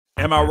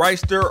Am I right,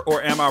 sir,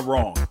 or am I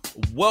wrong?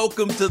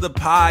 Welcome to the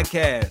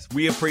podcast.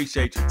 We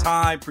appreciate your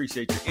time,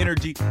 appreciate your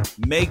energy.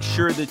 Make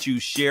sure that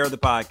you share the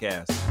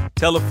podcast.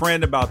 Tell a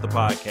friend about the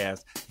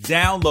podcast.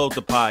 Download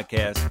the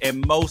podcast.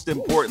 And most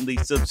importantly,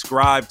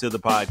 subscribe to the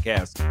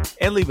podcast.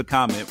 And leave a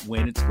comment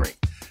when it's great.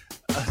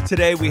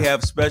 Today we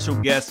have special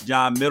guest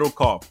John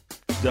Middlecoff,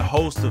 the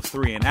host of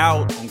Three and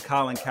Out on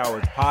Colin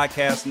Cowherd's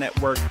podcast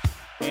network.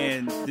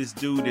 And this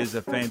dude is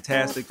a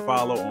fantastic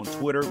follow on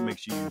Twitter. Make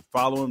sure you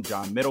follow him,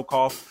 John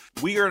Middlecoff.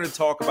 We are going to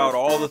talk about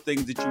all the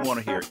things that you want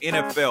to hear,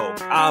 NFL,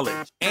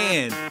 college,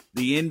 and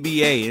the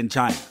NBA in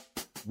China.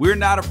 We're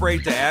not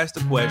afraid to ask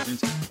the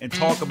questions and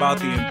talk about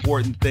the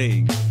important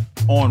things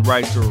on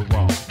Right or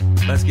Wrong.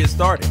 Let's get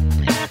started.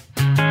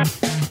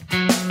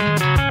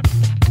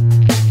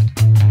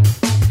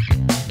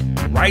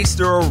 Right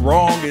or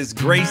Wrong is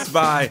graced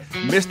by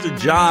Mr.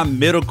 John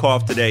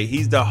Middlecoff today.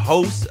 He's the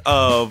host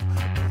of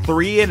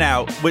Three and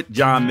Out with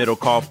John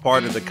Middlecoff,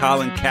 part of the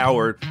Colin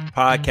Cowherd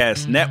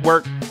podcast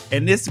network.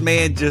 And this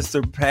man just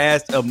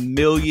surpassed 1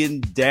 million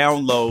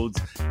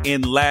downloads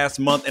in last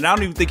month. And I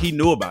don't even think he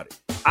knew about it.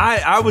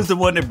 I was the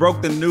one that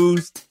broke the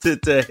news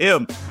to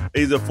him.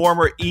 He's a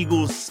former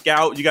Eagles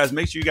scout. You guys,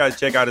 make sure you guys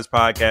check out his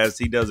podcast.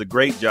 He does a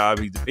great job.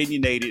 He's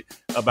opinionated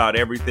about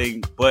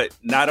everything. But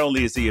not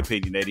only is he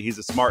opinionated, he's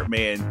a smart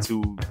man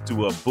to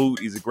a boot.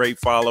 He's a great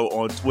follow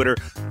on Twitter.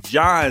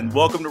 John,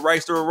 welcome to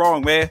Right or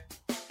Wrong, man.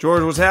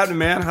 George, what's happening,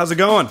 man? How's it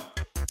going?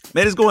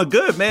 Man, it's going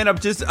good, man. I'm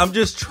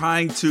just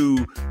trying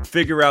to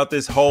figure out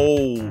this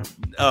whole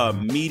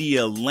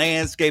media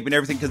landscape and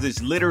everything, because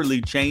it's literally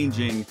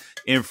changing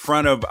in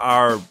front of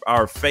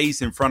our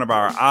face, in front of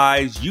our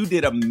eyes. You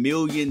did 1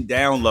 million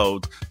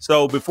downloads.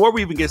 So before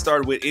we even get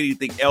started with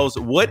anything else,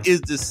 what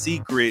is the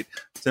secret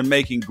to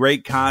making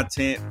great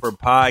content for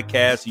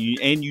podcasts?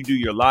 And you do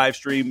your live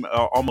stream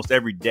almost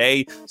every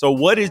day. So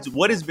what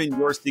has been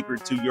your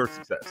secret to your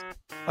success?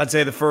 I'd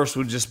say the first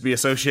would just be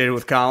associated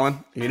with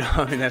Colin. You know,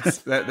 I mean,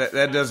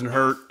 that doesn't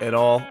hurt at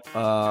all.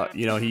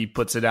 He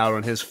puts it out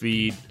on his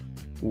feed,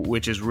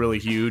 which is really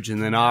huge.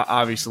 And then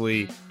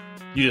obviously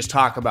you just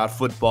talk about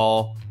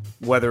football,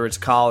 whether it's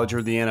college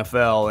or the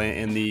NFL,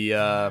 and the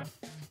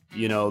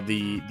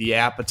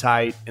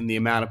appetite and the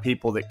amount of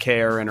people that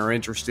care and are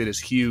interested is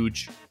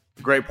huge.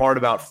 The great part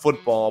about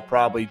football,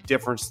 probably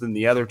different than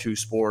the other two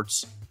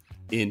sports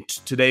in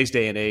today's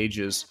day and age,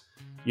 is,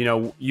 you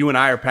know, you and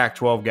I are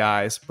Pac-12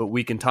 guys, but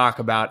we can talk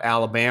about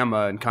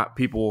Alabama and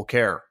people will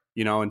care,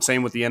 you know, and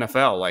same with the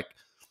NFL. Like,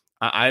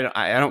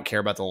 I don't care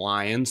about the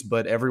Lions,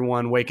 but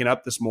everyone waking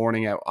up this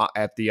morning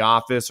at the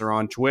office or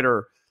on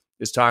Twitter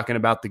is talking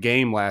about the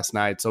game last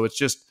night. So it's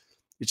just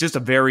a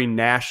very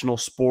national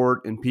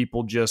sport, and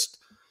people just,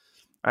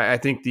 I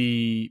think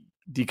the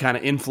kind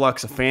of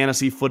influx of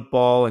fantasy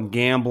football and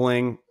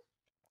gambling,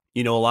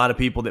 you know, a lot of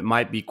people that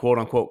might be quote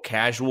unquote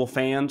casual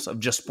fans of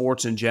just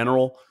sports in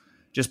general,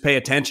 just pay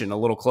attention a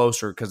little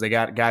closer, because they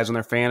got guys on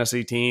their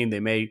fantasy team.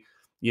 They may,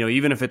 you know,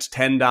 even if it's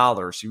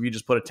 $10, if you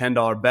just put a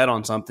 $10 bet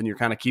on something, you're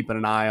kind of keeping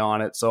an eye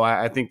on it. So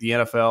I think the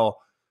NFL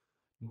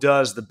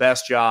does the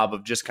best job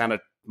of just kind of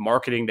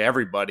marketing to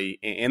everybody,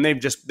 and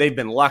they've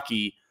been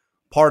lucky.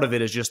 Part of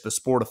it is just the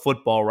sport of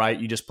football, right?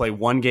 You just play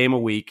one game a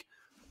week.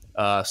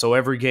 So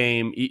every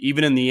game,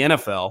 even in the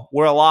NFL,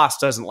 where a loss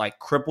doesn't like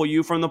cripple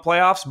you from the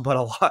playoffs,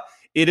 but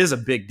it is a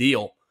big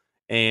deal.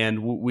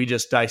 And we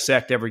just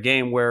dissect every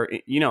game, where,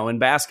 you know, in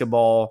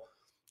basketball,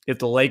 if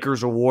the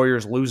Lakers or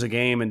Warriors lose a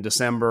game in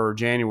December or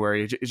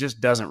January, it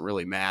just doesn't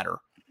really matter.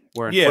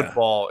 Where in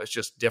football, it's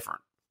just different.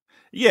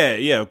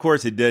 Yeah. Of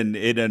course, it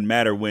doesn't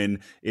matter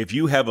if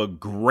you have a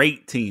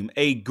great team,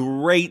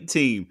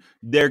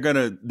 they're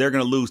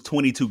gonna lose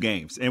 22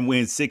 games and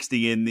win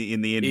 60 in the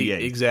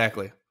NBA.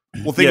 Exactly.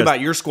 Well, think about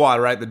your squad,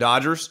 right? The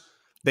Dodgers.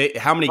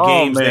 How many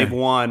games they've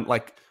won?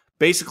 Like,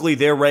 basically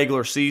their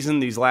regular season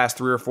these last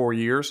 3 or 4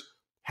 years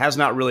has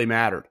not really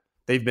mattered.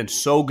 They've been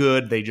so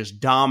good. They just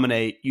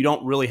dominate. You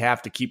don't really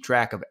have to keep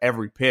track of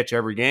every pitch,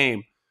 every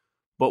game,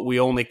 but we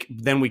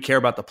care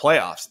about the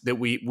playoffs that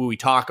we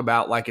talk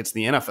about like it's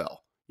the NFL,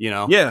 you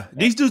know? Yeah.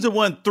 These dudes have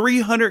won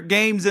 300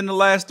 games in the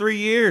last 3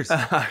 years.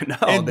 I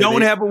know. And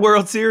don't have a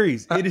World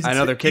Series. I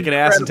know, they're kicking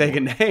ass and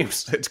taking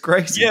names. It's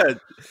crazy. Yeah.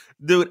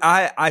 Dude,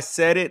 I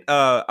said it.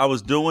 I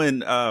was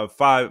doing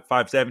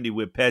 570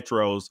 with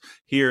Petros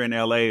here in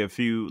LA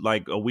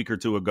a week or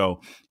two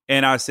ago.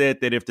 And I said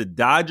that if the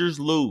Dodgers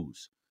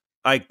lose,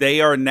 like,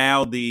 they are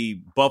now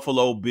the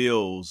Buffalo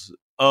Bills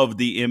of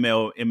the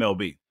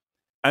MLB.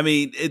 I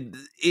mean,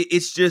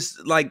 it's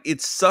just like,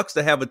 it sucks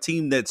to have a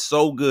team that's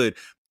so good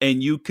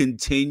and you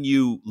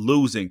continue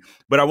losing.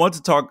 But I want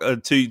to talk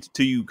to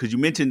you, because you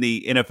mentioned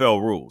the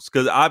NFL rules,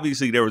 because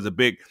obviously there was a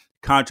big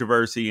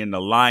controversy in the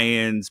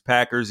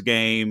Lions-Packers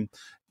game,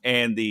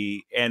 and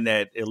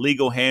that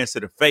illegal hands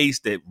to the face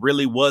that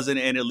really wasn't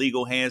an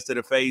illegal hands to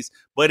the face,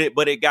 but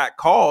it got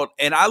called.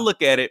 And I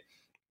look at it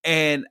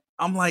and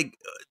I'm like,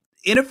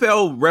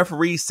 NFL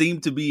referees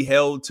seem to be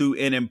held to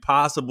an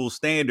impossible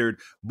standard,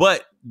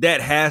 but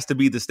that has to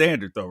be the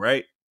standard though,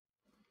 right?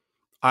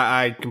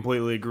 I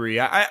completely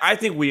agree. I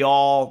think we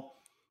all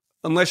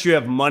unless you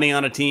have money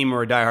on a team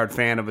or a diehard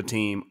fan of a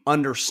team,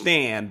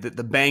 understand that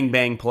the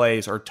bang-bang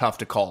plays are tough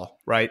to call,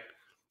 right?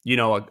 You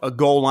know, a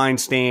goal line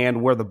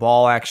stand where the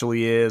ball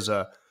actually is,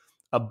 a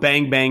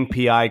bang-bang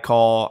PI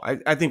call.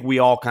 I think we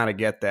all kind of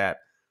get that.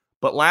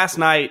 But last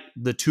night,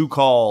 the two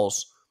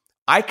calls,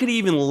 I could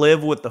even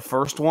live with the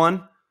first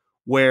one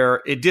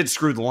where it did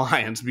screw the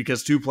Lions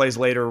because 2 plays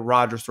later,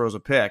 Rodgers throws a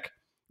pick,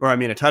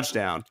 a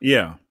touchdown.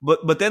 Yeah.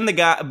 But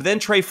then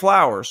Trey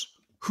Flowers,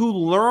 who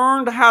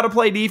learned how to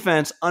play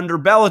defense under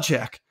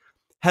Belichick,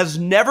 has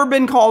never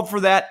been called for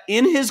that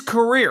in his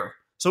career.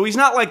 So he's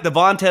not like the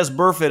Vontaze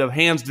Burfict of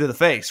hands to the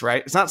face,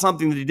 right? It's not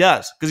something that he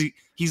does because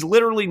he's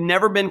literally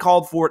never been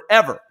called for it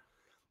ever.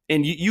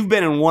 And you've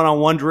been in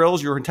one-on-one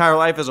drills your entire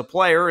life as a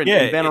player and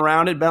been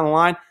around it, been on the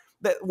line.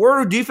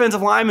 Where do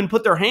defensive linemen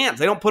put their hands?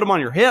 They don't put them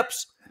on your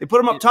hips. They put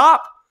them up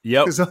top.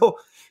 Yep. So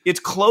it's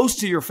close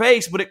to your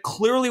face, but it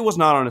clearly was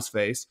not on his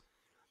face.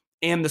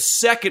 And the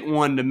second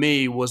one to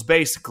me was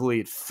basically,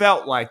 it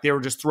felt like they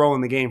were just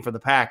throwing the game for the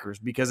Packers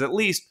because at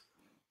least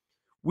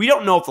we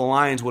don't know if the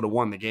Lions would have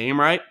won the game,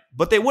 right?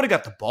 But they would have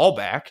got the ball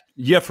back.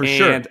 Yeah, for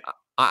sure. And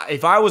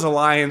if I was a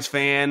Lions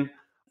fan,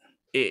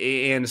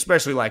 and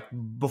especially like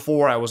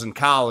before I was in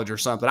college or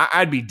something,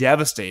 I'd be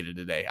devastated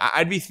today.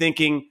 I'd be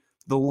thinking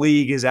the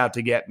league is out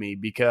to get me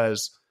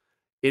because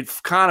it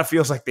kind of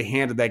feels like they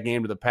handed that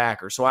game to the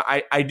Packers. So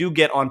I do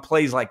get on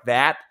plays like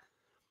that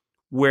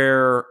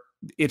where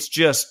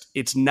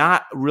it's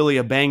not really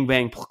a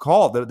bang-bang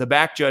call. The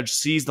back judge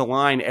sees the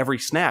line every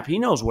snap. He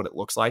knows what it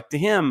looks like. To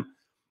him,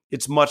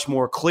 it's much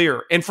more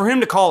clear. And for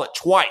him to call it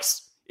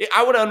twice,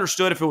 I would have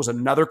understood if it was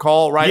another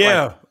call, right?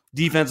 Yeah. Like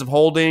defensive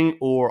holding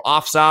or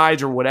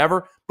offsides or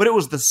whatever. But it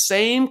was the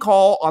same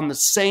call on the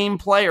same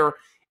player,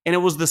 and it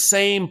was the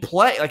same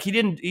play. Like he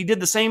did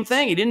the same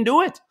thing. He didn't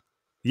do it.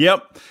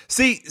 Yep.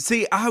 See,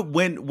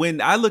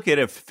 when I look at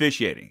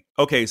officiating,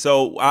 okay,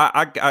 so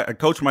I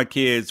coach my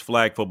kids'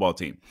 flag football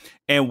team,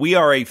 and we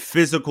are a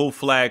physical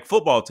flag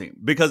football team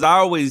because I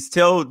always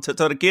tell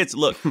the kids,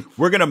 look,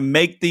 we're gonna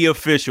make the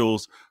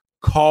officials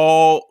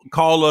call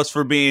us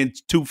for being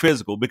too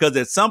physical because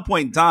at some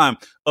point in time,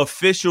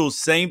 officials,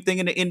 same thing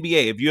in the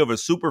NBA. If you have a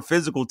super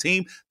physical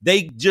team,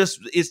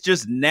 it's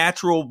just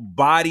natural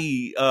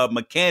body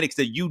mechanics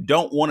that you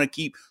don't want to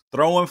keep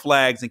throwing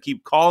flags and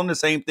keep calling the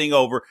same thing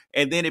over,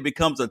 and then it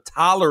becomes a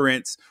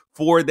tolerance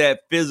for that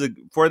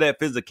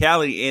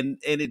physicality, and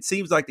it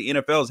seems like the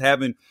NFL is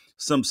having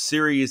some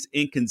serious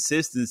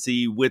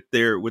inconsistency with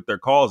their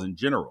calls in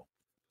general.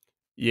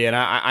 Yeah, and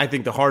I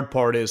think the hard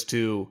part is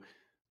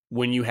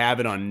when you have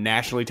it on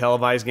nationally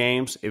televised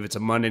games, if it's a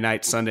Monday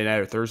night, Sunday night,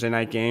 or Thursday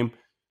night game,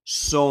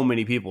 so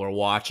many people are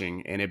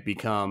watching, and it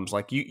becomes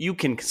like you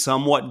can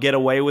somewhat get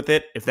away with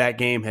it if that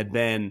game had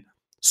been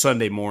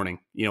Sunday morning,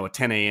 a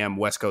 10 a.m.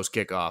 West Coast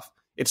kickoff.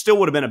 It still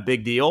would have been a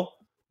big deal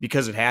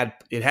because it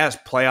has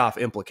playoff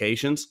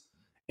implications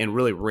and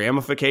really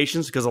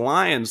ramifications because the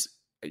Lions,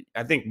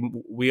 I think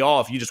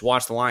if you just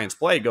watch the Lions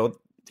play, go,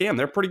 damn,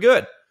 they're pretty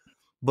good.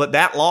 But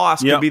that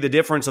loss could be the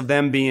difference of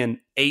them being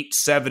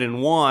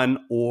 8-7-1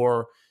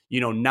 or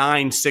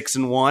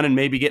 9-6-1 and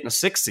maybe getting a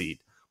 6 seed.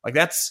 Like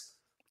that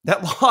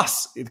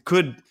loss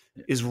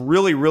is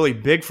really, really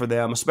big for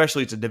them,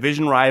 especially it's a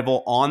division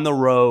rival on the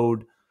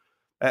road.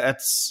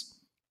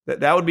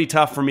 That would be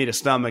tough for me to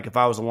stomach if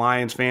I was a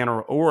Lions fan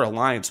or a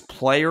Lions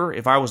player.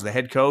 If I was the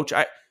head coach,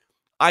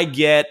 I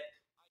get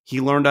he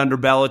learned under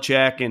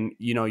Belichick, and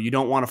you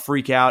don't want to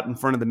freak out in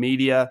front of the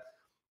media.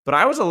 But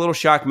I was a little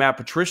shocked Matt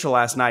Patricia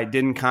last night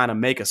didn't kind of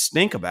make a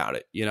stink about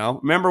it.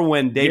 Remember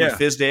when David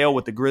Fizdale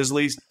with the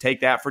Grizzlies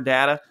take that for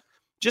data?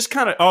 Just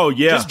kind of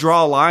just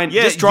draw a line.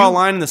 Yeah, just draw a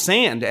line in the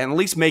sand and at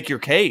least make your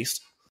case.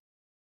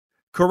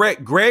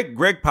 Correct. Greg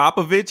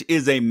Popovich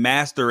is a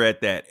master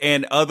at that,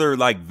 and other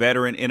like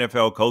veteran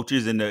NFL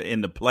coaches in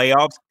the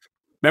playoffs.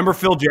 Remember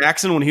Phil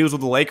Jackson when he was with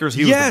the Lakers?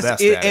 He was the best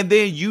at it. And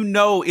then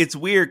it's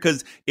weird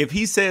because if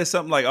he says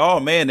something like, "Oh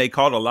man, they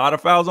called a lot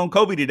of fouls on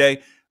Kobe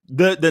today,"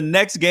 the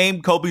next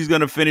game Kobe's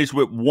going to finish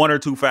with 1 or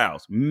 2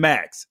 fouls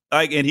max,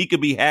 and he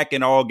could be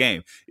hacking all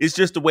game. It's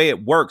just the way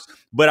it works.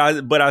 But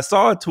I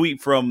saw a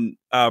tweet from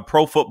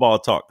Pro Football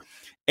Talk.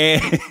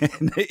 And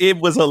it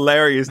was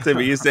hilarious to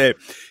me. He said,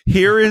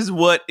 here's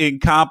what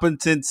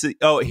incompetence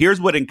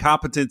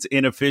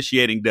in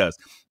officiating does.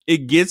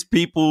 It gets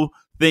people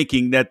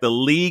thinking that the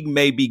league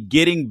may be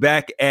getting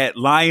back at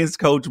Lions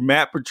coach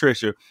Matt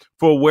Patricia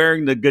for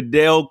wearing the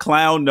Goodell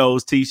clown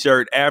nose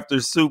t-shirt after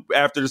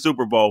the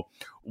Super Bowl,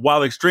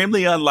 while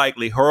extremely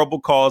unlikely,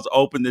 horrible calls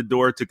open the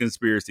door to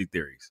conspiracy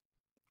theories.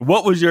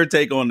 What was your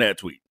take on that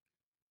tweet?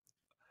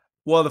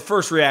 Well, the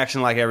first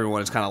reaction, like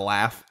everyone, is kind of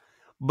laugh.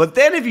 But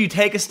then if you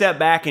take a step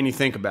back and you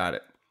think about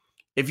it,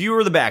 if you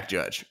were the back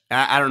judge,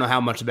 I don't know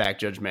how much the back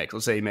judge makes.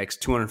 Let's say he makes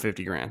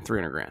 $250,000,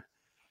 $300,000.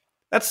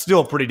 That's still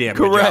a pretty damn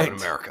good job in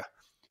America.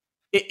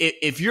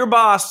 If your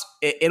boss,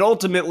 and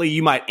ultimately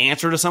you might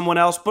answer to someone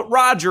else, but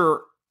Roger's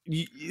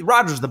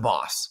the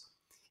boss.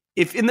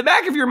 If in the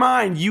back of your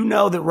mind you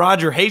know that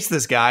Roger hates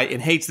this guy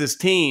and hates this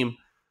team,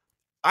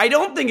 I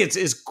don't think it's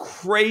as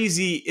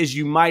crazy as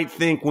you might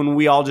think when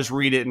we all just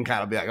read it and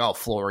kind of be like, oh,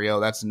 Florio,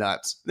 that's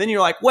nuts. Then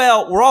you're like,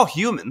 well, we're all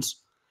humans,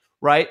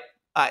 right?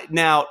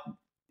 Now,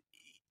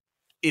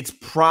 it's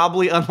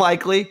probably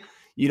unlikely.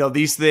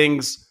 These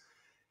things,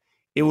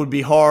 it would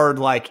be hard,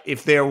 like,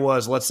 if there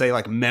was, let's say,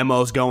 like,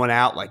 memos going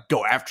out, like,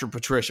 go after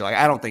Patricia. Like,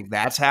 I don't think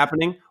that's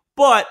happening.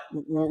 But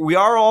we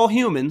are all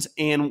humans,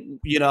 and,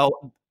 yeah.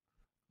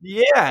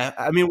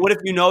 I mean, what if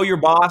your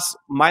boss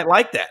might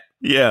like that?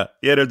 Yeah,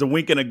 there's a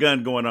wink and a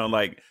gun going on,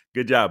 like,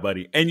 good job,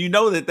 buddy. And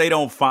that they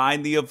don't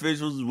find the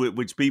officials,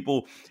 which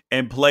people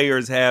and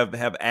players have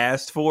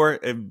asked for.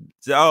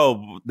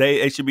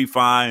 They should be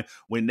fine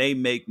when they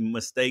make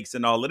mistakes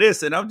and all of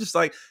this. And I'm just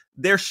like,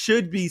 there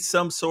should be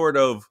some sort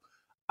of,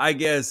 I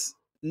guess,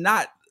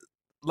 not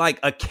like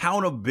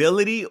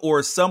accountability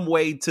or some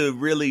way to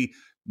really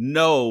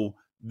know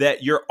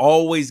that you're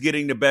always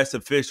getting the best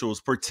officials,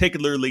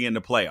 particularly in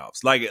the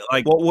playoffs.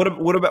 Well,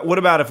 what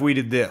about if we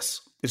did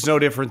this? It's no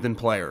different than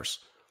players.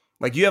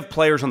 Like, you have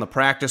players on the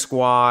practice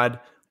squad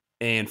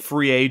and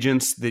free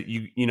agents that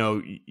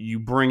you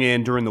bring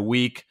in during the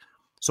week.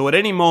 So at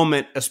any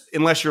moment,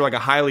 unless you're like a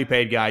highly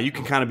paid guy, you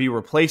can kind of be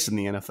replaced in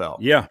the NFL.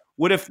 Yeah.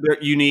 What if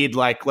you need,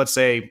 like, let's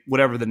say,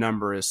 whatever the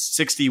number is,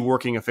 60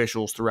 working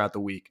officials throughout the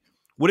week?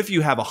 What if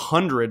you have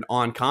 100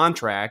 on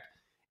contract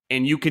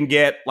and you can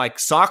get, like,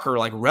 soccer,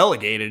 like,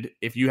 relegated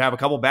if you have a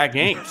couple bad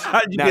games?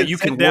 Now you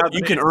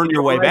can earn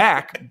your way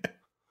back,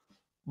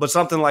 but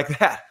something like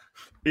that.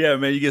 Yeah,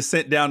 man, you get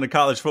sent down to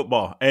college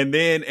football, and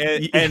then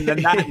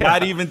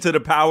not even to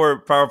the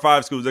Power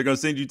 5 schools. They're going to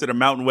send you to the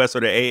Mountain West or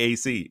the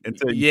AAC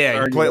until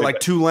you play like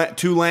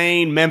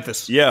Tulane,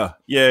 Memphis. Yeah,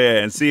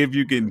 and see if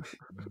you can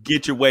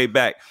get your way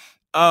back.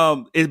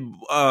 I want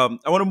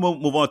to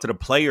move on to the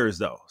players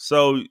though.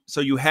 So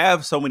you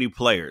have so many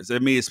players. I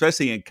mean,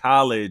 especially in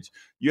college,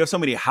 you have so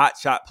many hot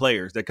shot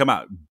players that come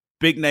out.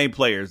 Big name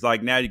players.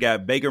 Like, now you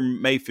got Baker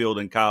Mayfield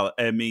in college.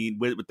 I mean,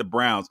 with the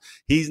Browns,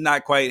 he's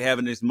not quite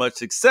having as much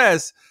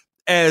success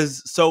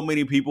as so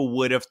many people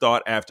would have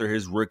thought after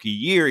his rookie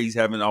year. He's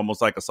having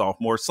almost like a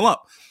sophomore slump.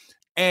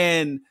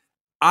 And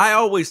I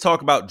always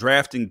talk about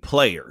drafting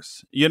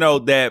players,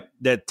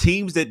 that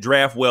teams that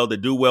draft well, that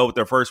do well with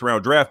their first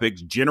round draft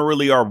picks,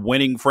 generally are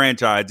winning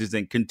franchises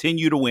and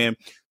continue to win.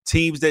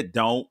 Teams that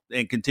don't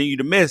and continue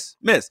to miss.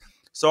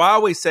 So I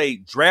always say,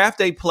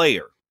 draft a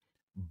player.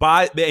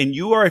 And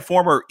you are a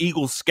former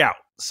Eagles scout,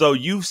 so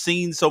you've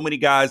seen so many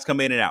guys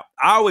come in and out.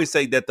 I always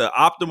say that the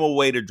optimal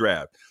way to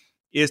draft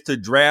is to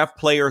draft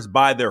players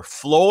by their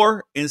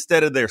floor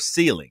instead of their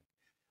ceiling.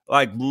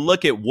 Like,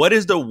 look at what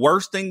is the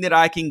worst thing that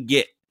I can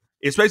get,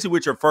 especially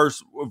with your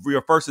first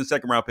and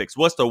second round picks.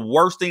 What's the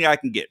worst thing I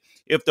can get?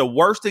 If the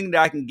worst thing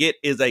that I can get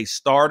is a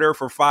starter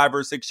for 5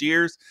 or 6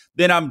 years,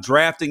 then I'm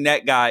drafting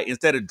that guy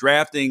instead of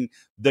drafting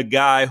the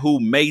guy who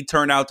may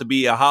turn out to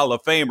be a Hall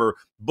of Famer,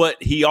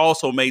 but he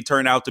also may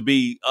turn out to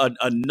be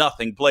a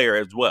nothing player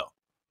as well.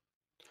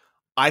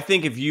 I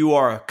think if you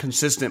are a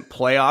consistent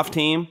playoff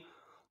team,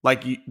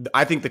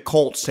 I think the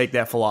Colts take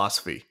that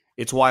philosophy.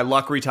 It's why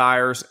Luck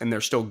retires and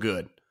they're still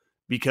good,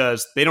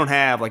 because they don't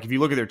have, like, if you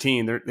look at their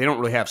team, they don't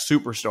really have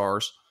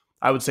superstars.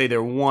 I would say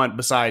they're one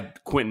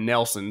beside Quentin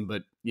Nelson,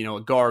 but,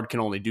 a guard can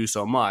only do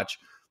so much.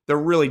 They're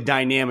really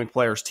dynamic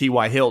players.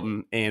 T.Y.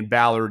 Hilton and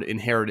Ballard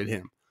inherited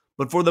him.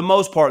 But for the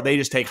most part, they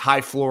just take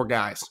high floor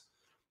guys.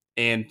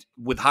 And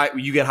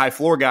you get high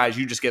floor guys,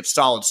 you just get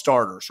solid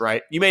starters,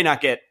 right? You may not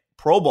get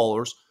Pro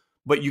Bowlers,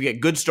 but you get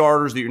good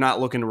starters that you're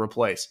not looking to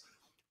replace.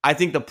 I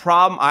think the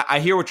problem, I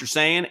hear what you're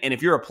saying, and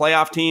if you're a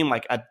playoff team,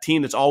 like a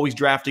team that's always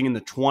drafting in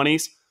the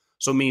 20s,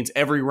 so it means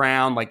every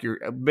round, like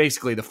you're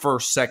basically the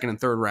first, second, and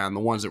third round,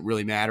 the ones that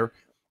really matter,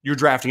 you're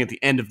drafting at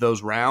the end of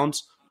those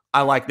rounds.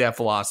 I like that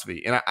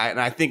philosophy. And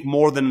I think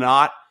more than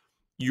not,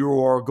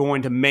 you're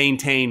going to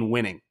maintain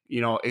winning.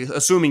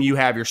 Assuming you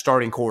have your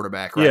starting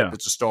quarterback, right? Yeah.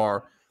 That's a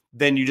star.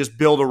 Then you just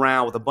build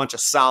around with a bunch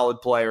of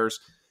solid players.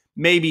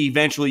 Maybe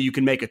eventually you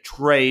can make a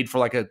trade for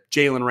like a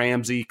Jalen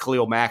Ramsey,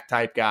 Khalil Mack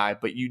type guy,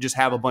 but you just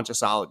have a bunch of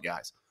solid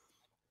guys.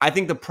 I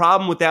think the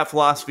problem with that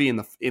philosophy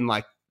in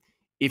like,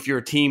 if you're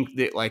a team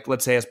that, like,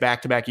 let's say has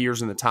back-to-back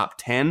years in the top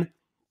 10,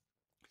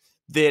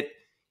 that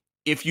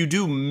if you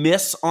do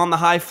miss on the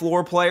high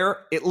floor player,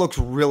 it looks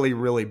really,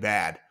 really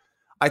bad.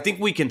 I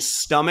think we can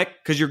stomach,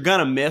 because you're going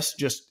to miss,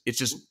 it's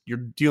just you're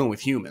dealing with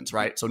humans,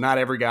 right? So not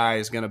every guy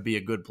is going to be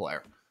a good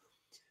player.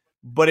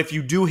 But if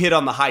you do hit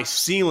on the high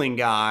ceiling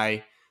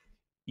guy,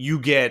 you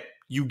get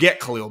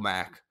Khalil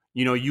Mack.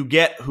 You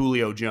get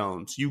Julio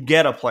Jones. You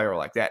get a player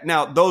like that.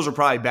 Now, those are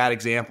probably bad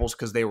examples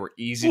because they were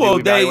easy to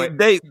evaluate.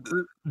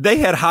 They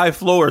had high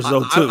floors,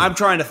 though, too. I'm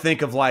trying to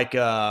think of like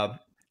a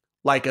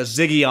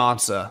Ziggy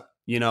Ansah.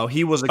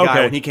 He was a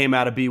guy when he came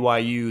out of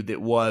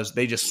BYU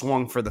they just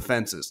swung for the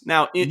fences.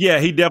 Now, he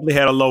definitely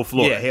had a low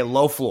floor. Yeah, he had a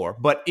low floor.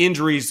 But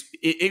injuries,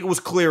 it was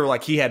clear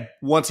like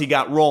once he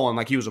got rolling,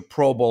 like he was a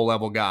Pro Bowl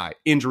level guy.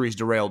 Injuries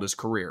derailed his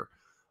career.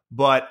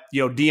 But,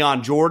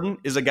 Deion Jordan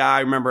is a guy I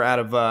remember out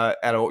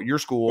of your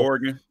school,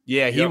 Oregon.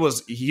 Yeah, he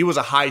was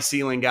a high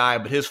ceiling guy,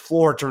 but his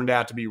floor turned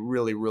out to be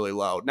really, really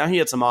low. Now he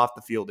had some off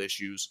the field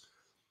issues.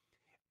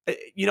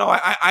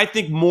 I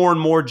think more and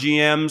more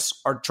GMs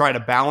are trying to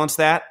balance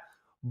that.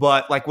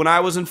 But like when I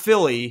was in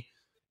Philly,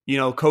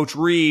 Coach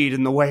Reed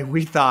and the way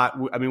we thought,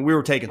 we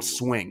were taking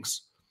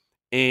swings.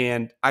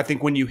 And I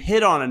think when you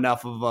hit on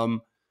enough of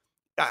them,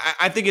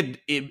 I think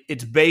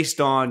it's based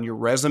on your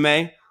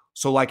resume.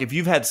 So like if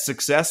you've had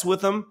success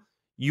with them,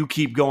 you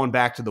keep going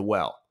back to the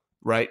well,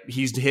 right?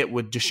 He's hit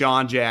with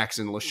Deshaun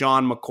Jackson,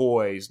 LaShawn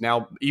McCoy's.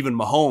 Now even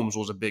Mahomes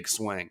was a big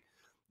swing.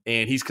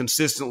 And he's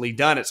consistently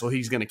done it, so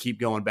he's going to keep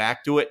going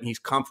back to it, and he's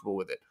comfortable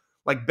with it.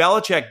 Like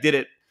Belichick did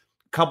it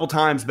a couple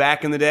times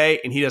back in the day,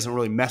 and he doesn't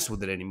really mess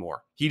with it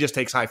anymore. He just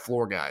takes high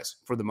floor guys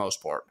for the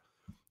most part.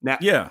 Now,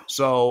 yeah.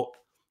 So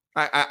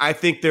I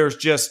think there's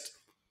just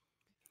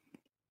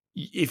 –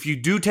 if you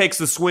do take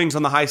the swings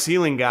on the high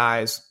ceiling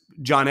guys,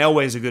 John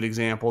Elway is a good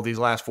example. These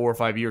last 4 or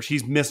 5 years,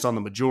 he's missed on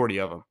the majority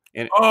of them.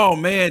 And oh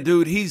man,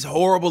 dude, he's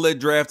horrible at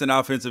drafting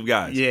offensive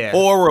guys. Yeah,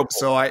 horrible.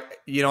 So I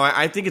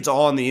think it's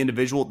all in the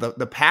individual.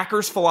 The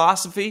Packers'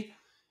 philosophy,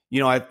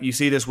 you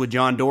see this with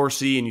John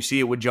Dorsey, and you see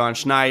it with John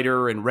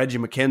Schneider, and Reggie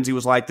McKenzie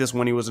was like this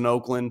when he was in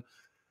Oakland.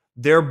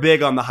 They're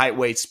big on the height,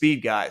 weight,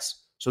 speed guys.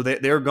 So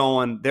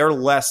they're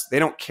less. They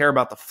don't care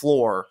about the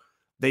floor.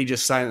 They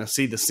just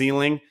see the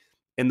ceiling,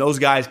 and those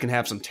guys can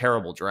have some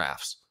terrible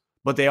drafts.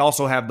 But they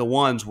also have the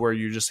ones where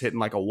you're just hitting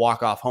like a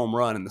walk-off home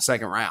run in the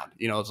second round,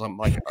 something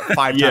like a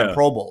 5-time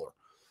Pro Bowler.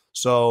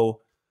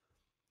 So,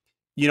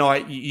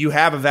 you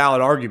have a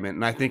valid argument,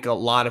 and I think a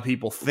lot of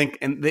people think,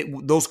 and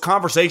those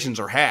conversations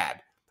are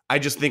had. I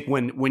just think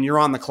when you're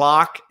on the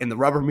clock and the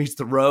rubber meets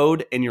the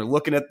road and you're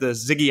looking at the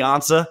Ziggy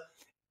Ansah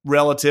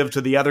relative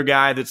to the other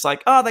guy that's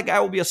like, oh, that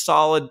guy will be a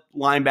solid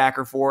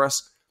linebacker for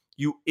us.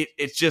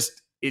 It's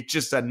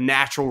just a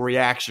natural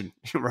reaction,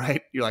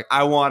 right? You're like,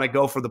 I want to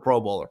go for the Pro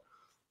Bowler.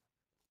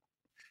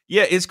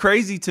 Yeah, it's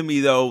crazy to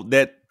me, though,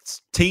 that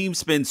teams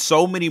spend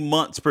so many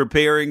months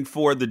preparing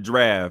for the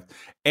draft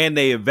and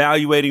they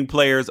evaluating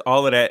players,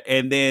 all of that.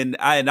 And then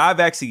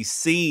I've actually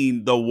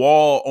seen the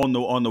wall on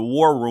the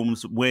war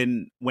rooms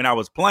when I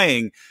was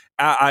playing.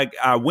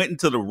 I went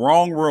into the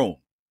wrong room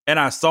and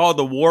I saw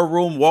the war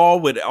room wall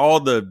with all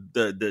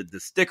the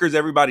stickers,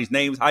 everybody's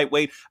names, height,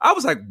 weight. I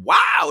was like,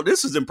 wow,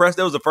 this is impressive.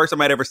 That was the first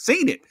time I'd ever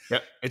seen it.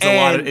 Yeah, it's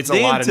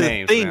a lot of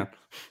names, man.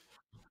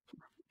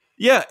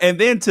 Yeah, and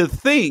then to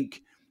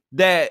think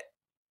that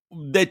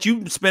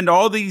you spend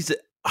all these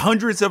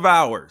hundreds of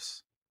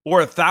hours or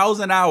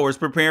 1,000 hours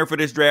preparing for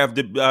this draft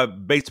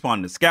based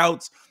upon the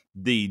scouts,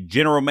 the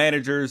general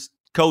managers,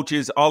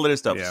 coaches, all of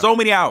this stuff. Yeah. So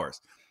many hours.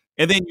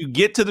 And then you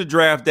get to the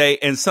draft day,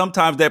 and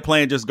sometimes that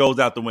plan just goes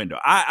out the window.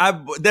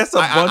 That's a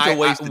bunch of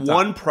wasted time.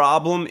 One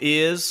problem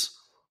is,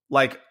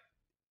 like,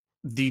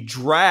 the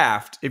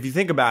draft, if you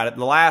think about it,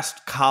 the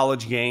last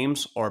college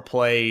games are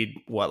played,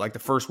 like the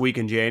first week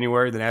in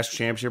January, the national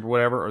championship or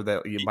whatever, or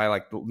by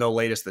like no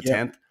latest the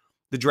 10th.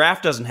 The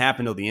draft doesn't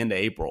happen till the end of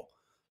April.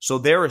 So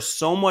there is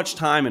so much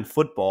time in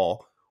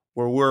football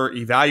where we're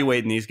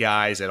evaluating these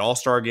guys at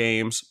all-star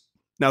games.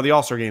 Now, the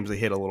all-star games, they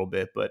hit a little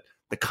bit, but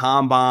the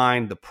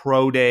combine, the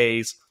pro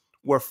days,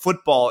 where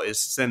football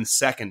is then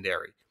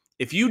secondary.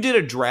 If you did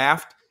a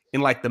draft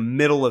in like the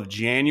middle of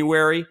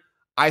January,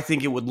 I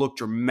think it would look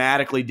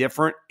dramatically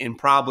different, and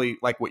probably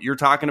like what you're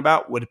talking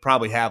about would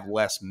probably have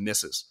less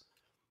misses,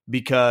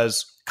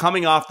 because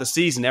coming off the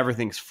season,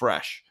 everything's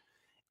fresh.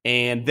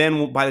 And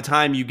then by the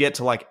time you get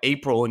to like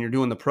April and you're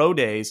doing the pro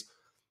days,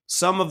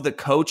 some of the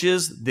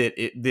coaches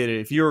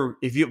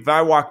if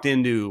I walked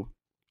into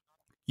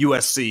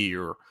USC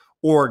or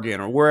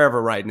Oregon or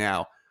wherever right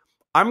now,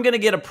 I'm going to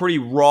get a pretty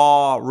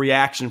raw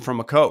reaction from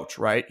a coach,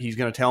 right? He's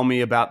going to tell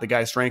me about the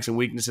guy's strengths and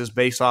weaknesses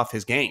based off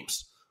his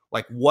games,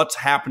 like what's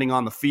happening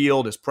on the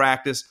field, his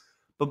practice.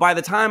 But by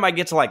the time I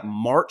get to like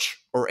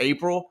March or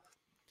April,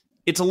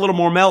 it's a little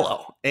more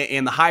mellow.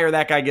 And the higher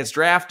that guy gets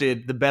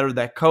drafted, the better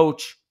that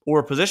coach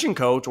or position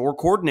coach or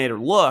coordinator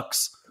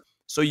looks.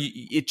 So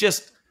it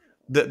just,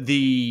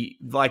 the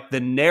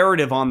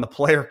narrative on the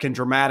player can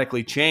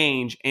dramatically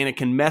change, and it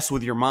can mess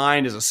with your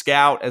mind as a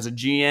scout, as a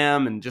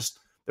GM, and just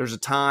there's a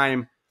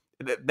time.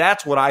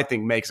 That's what I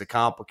think makes it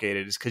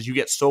complicated, is because you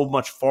get so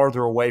much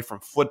farther away from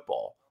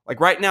football. Like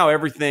right now,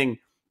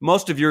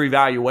 most of your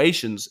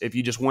evaluations, if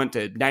you just went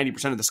to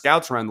 90% of the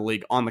scouts around the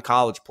league on the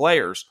college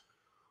players,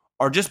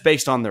 are just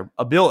based on their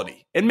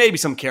ability, and maybe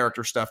some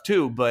character stuff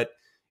too, but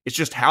it's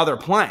just how they're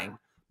playing.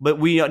 But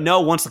we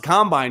know once the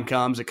combine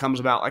comes, it comes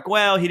about like,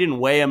 well, he didn't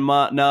weigh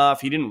enough,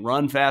 he didn't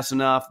run fast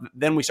enough.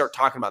 Then we start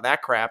talking about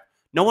that crap.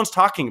 No one's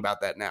talking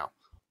about that now.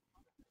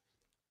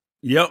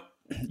 Yep.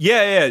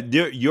 Yeah.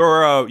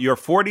 Your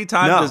 40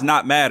 time does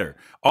not matter.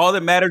 All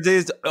that matters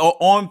is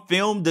on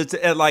film.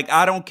 Like,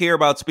 I don't care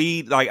about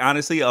speed. Like,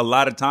 honestly, a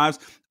lot of times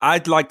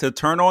I'd like to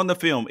turn on the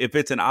film. If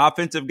it's an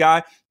offensive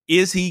guy,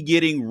 is he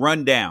getting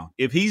run down?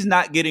 If he's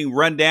not getting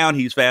run down,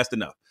 he's fast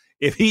enough.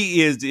 If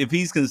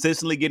he's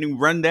consistently getting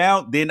run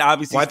down, then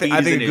obviously I think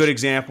a good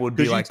example would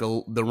be like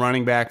the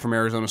running back from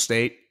Arizona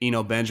State,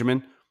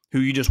 Benjamin, who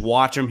you just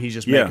watch him, he's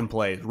just making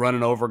plays,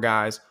 running over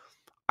guys.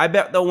 I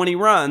bet though when he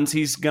runs,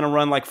 he's going to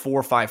run like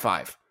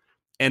 4.55,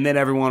 And then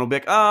everyone will be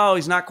like, oh,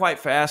 he's not quite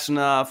fast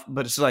enough.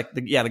 But it's like,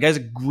 the guy's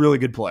a really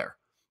good player.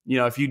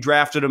 If you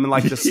drafted him in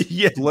like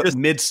this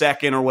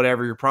mid-second or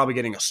whatever, you're probably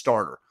getting a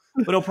starter.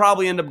 But he'll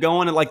probably end up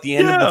going at like the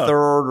end of the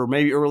third or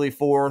maybe early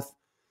fourth.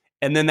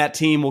 And then that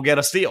team will get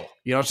a steal.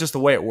 It's just the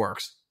way it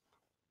works.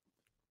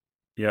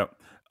 Yep.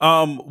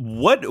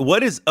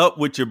 What is up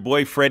with your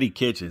boy Freddie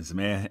Kitchens,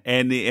 man,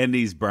 and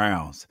these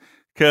Browns?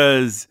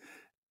 Because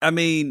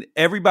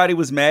everybody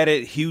was mad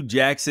at Hugh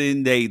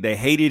Jackson. They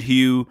hated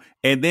Hugh,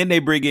 and then they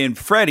bring in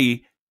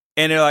Freddie,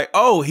 and they're like,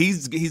 "Oh,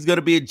 he's going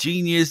to be a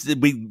genius.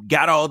 We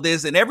got all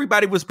this," and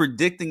everybody was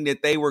predicting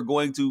that they were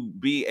going to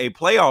be a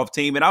playoff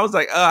team. And I was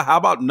like, how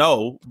about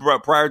no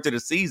prior to the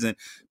season?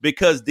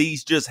 Because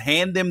these just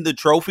hand them the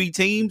trophy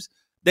teams,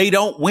 they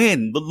don't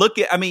win. But look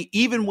at,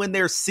 even when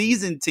they're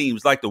season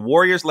teams like the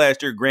Warriors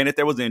last year, granted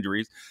there was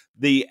injuries,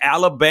 the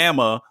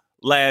Alabama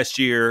last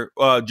year,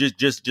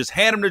 just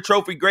hand them the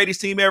trophy,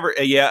 greatest team ever.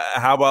 Yeah,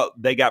 how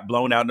about they got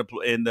blown out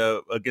in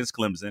the against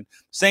Clemson?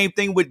 Same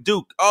thing with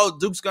Duke. Oh,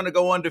 Duke's going to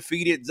go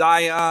undefeated.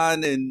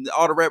 Zion and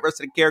all the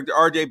rest of the character,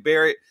 RJ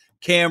Barrett,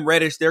 Cam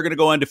Reddish, they're going to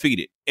go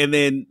undefeated, and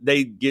then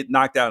they get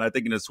knocked out, I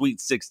think, in the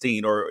Sweet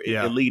 16 or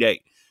Elite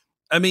 8.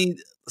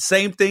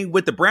 Same thing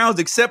with the Browns,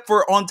 except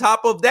for on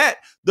top of that,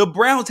 the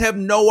Browns have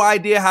no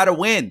idea how to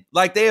win.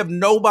 Like, they have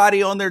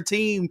nobody on their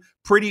team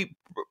pretty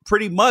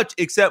much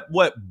except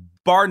what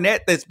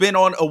Barnett that's been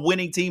on a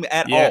winning team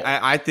at all.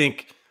 I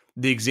think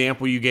the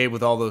example you gave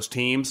with all those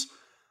teams,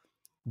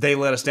 they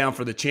let us down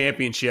for the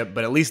championship,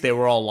 but at least they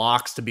were all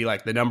locks to be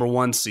like the number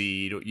one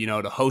seed,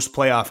 to host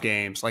playoff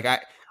games. Like,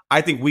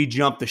 I think we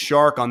jumped the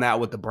shark on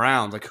that with the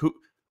Browns. Like,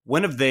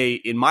 when have they,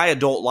 in my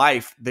adult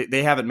life,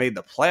 they haven't made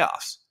the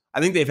playoffs? I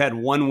think they've had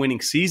one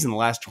winning season the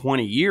last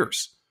 20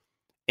 years.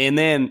 And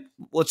then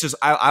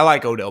I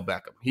like Odell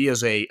Beckham. He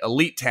is a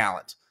elite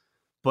talent,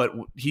 but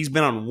he's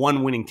been on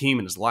one winning team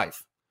in his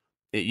life,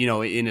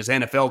 in his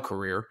NFL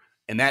career.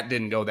 And that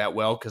didn't go that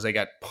well because they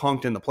got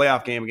punked in the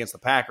playoff game against the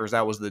Packers.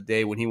 That was the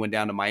day when he went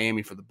down to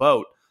Miami for the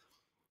boat.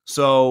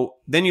 So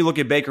then you look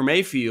at Baker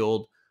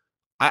Mayfield.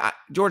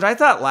 George, I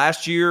thought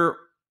last year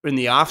in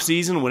the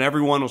offseason when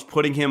everyone was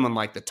putting him on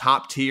like the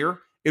top tier,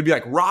 it'd be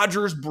like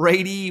Rodgers,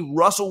 Brady,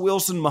 Russell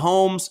Wilson,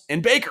 Mahomes,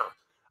 and Baker.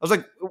 I was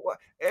like,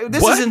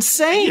 this is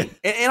insane.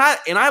 Yeah.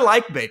 And I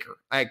like Baker.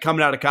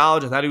 Coming out of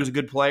college, I thought he was a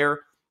good player.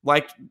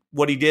 Liked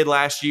what he did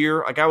last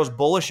year. Like, I was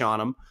bullish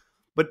on him.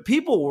 But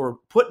people were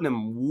putting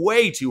him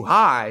way too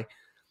high.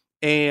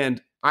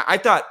 And I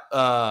thought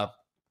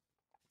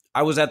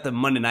I was at the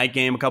Monday night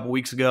game a couple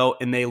weeks ago,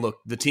 and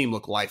the team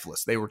looked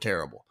lifeless. They were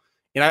terrible.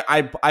 And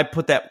I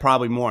put that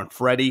probably more on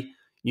Freddie.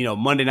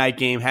 Monday night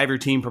game, have your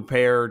team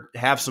prepared,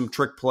 have some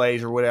trick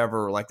plays or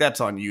whatever. Like,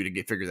 that's on you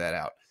to figure that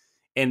out.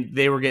 And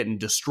they were getting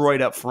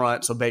destroyed up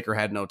front, so Baker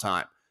had no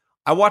time.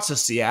 I watched the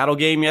Seattle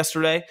game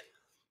yesterday,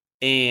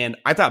 and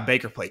I thought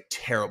Baker played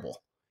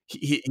terrible.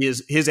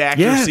 His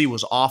accuracy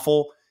was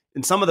awful.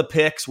 And some of the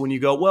picks, when you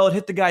go, well, it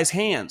hit the guy's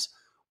hands.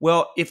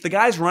 Well, if the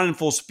guy's running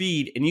full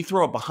speed and you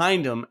throw it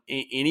behind him,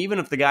 and even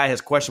if the guy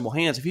has questionable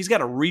hands, if he's got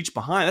to reach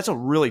behind, that's a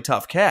really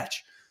tough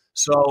catch.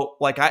 So,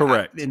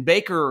 correct. And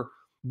Baker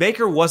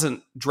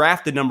wasn't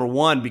drafted number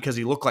one because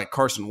he looked like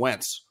Carson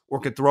Wentz or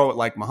could throw it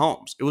like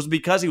Mahomes. It was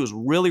because he was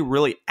really,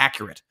 really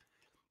accurate.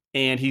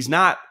 And he's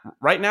not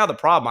 – right now the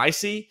problem I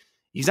see,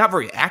 he's not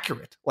very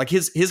accurate. Like,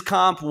 his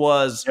comp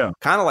was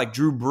kind of like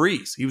Drew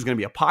Brees. He was going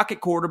to be a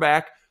pocket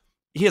quarterback.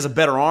 He has a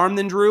better arm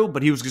than Drew,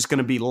 but he was just going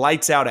to be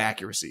lights out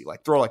accuracy,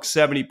 like throw like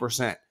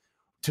 70%.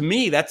 To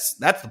me, that's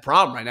the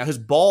problem right now. His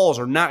balls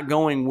are not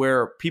going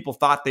where people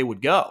thought they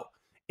would go.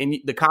 And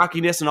the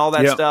cockiness and all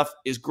that stuff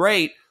is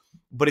great,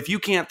 but if you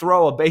can't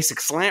throw a basic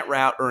slant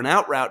route or an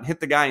out route and hit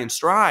the guy in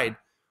stride,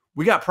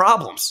 we got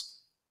problems.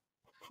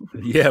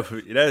 Yeah,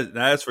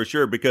 that's for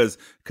sure. Because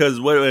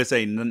what do I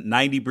say?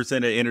 90%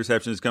 of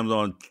interceptions comes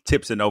on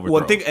tips and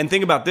overthrows. Well,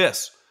 think about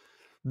this.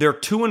 They're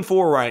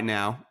 2-4 right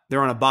now.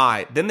 They're on a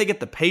bye. Then they get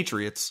the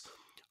Patriots.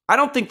 I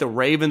don't think the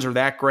Ravens are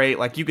that great.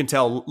 Like, you can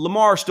tell,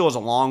 Lamar still has a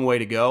long way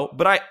to go.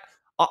 But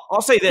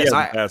I'll say this.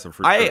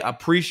 I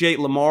appreciate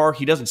Lamar.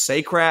 He doesn't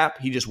say crap.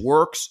 He just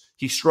works.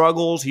 He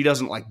struggles. He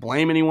doesn't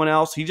blame anyone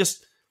else. He's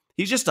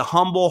just a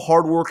humble,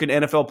 hardworking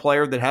NFL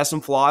player that has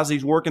some flaws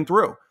he's working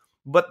through.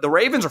 But the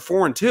Ravens are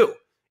 4-2.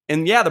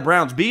 And yeah, the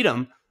Browns beat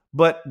them.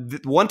 But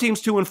one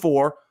team's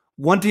 2-4.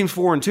 One team's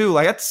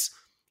 4-2.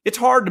 It's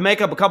hard to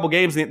make up a couple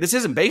games. This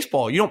isn't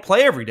baseball. You don't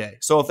play every day.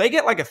 So if they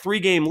get like a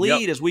 3-game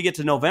lead as we get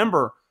to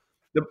November,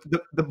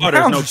 the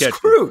Browns are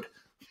screwed.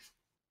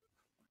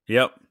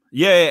 Yep.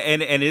 Yeah,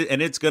 and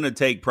it's going to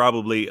take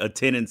probably a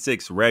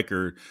 10-6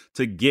 record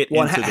to get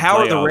into the playoffs. How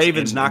are the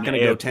Ravens not going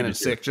to go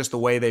 10-6? Just the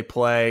way they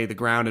play, the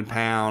ground and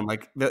pound.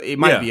 Like, it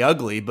might be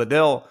ugly, but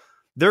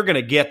they're going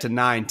to get to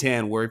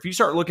 9-10. Where if you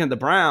start looking at the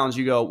Browns,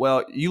 you go,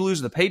 well, you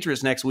lose the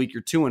Patriots next week,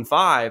 you're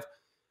 2-5.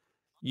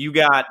 You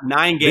got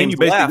 9 games then you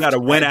basically left. Got to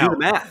win out, do the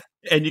math.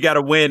 And you got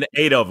to win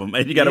 8 of them,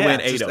 and you got to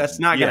win 8 of them. That's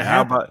not going to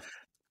happen.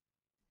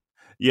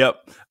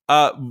 Yep.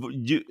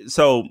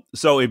 So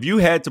if you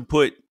had to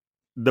put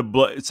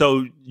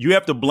so you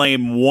have to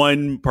blame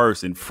one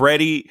person,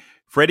 Freddie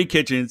Freddie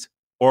Kitchens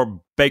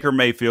or Baker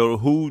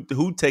Mayfield?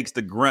 Who takes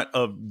the brunt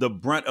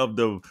of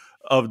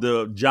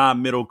the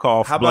John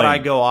Middlecoff How blame? about I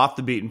go off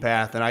the beaten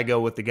path and I go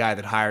with the guy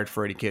that hired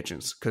Freddie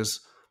Kitchens? Because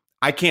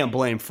I can't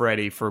blame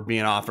Freddie for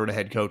being offered a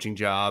head coaching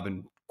job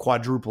and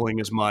quadrupling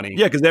his money.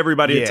 Yeah, because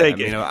everybody would take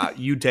it.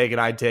 You take it,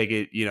 I'd take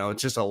it.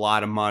 It's just a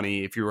lot of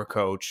money if you're a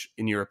coach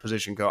and you're a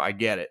position coach. I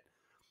get it.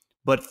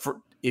 But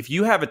if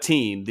you have a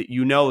team that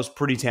is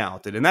pretty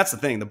talented, and that's the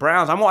thing, the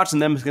Browns, I'm watching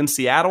them against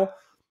Seattle.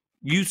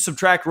 You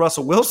subtract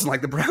Russell Wilson,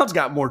 like the Browns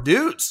got more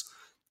dudes,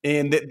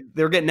 and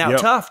they're getting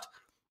out-toughed.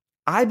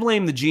 I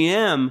blame the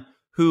GM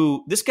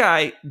who, this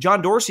guy,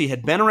 John Dorsey,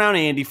 had been around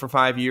Andy for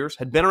 5 years,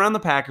 had been around the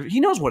Packers.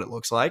 He knows what it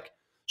looks like.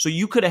 So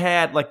you could have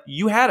had,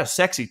 you had a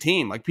sexy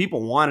team. Like,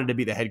 people wanted to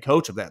be the head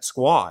coach of that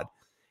squad.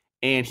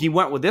 And he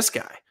went with this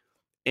guy.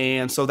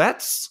 And so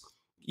that's,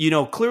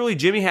 clearly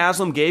Jimmy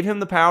Haslam gave him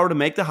the power to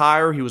make the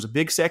hire. He was a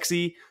big,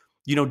 sexy,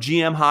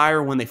 GM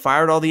hire when they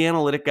fired all the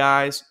analytic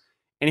guys.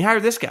 And he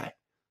hired this guy.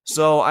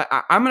 So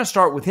I'm going to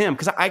start with him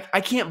because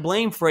I can't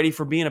blame Freddie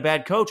for being a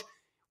bad coach.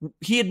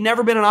 He had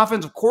never been an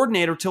offensive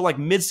coordinator till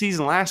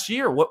midseason last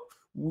year.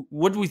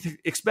 What do we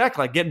expect?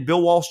 Like getting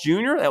Bill Walsh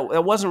Jr.?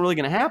 That wasn't really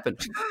going to happen.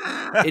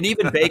 And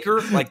even Baker,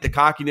 the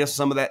cockiness,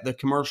 some of that, the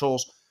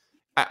commercials,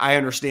 I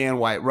understand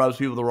why it rubs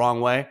people the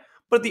wrong way.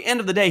 But at the end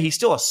of the day, he's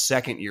still a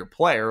second-year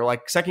player.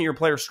 Second-year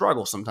players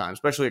struggle sometimes,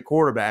 especially at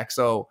quarterback.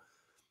 So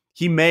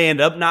he may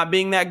end up not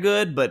being that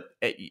good, but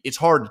it's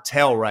hard to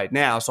tell right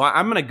now. So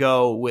I'm going to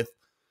go with,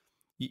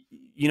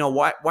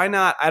 why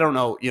not? I don't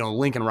know,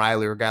 Lincoln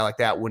Riley or a guy like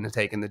that wouldn't have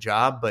taken the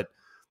job, but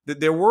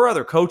there were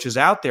other coaches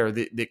out there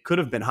that could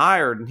have been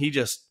hired, and he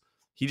just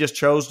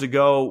chose to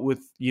go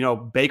with,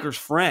 Baker's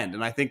friend,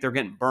 and I think they're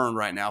getting burned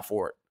right now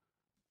for it.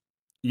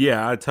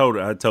 Yeah, I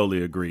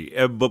totally agree.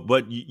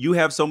 But you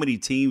have so many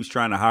teams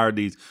trying to hire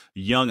these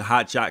young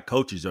hotshot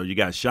coaches. Or you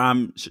got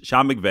Sean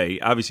McVay,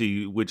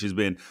 obviously, which has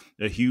been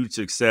a huge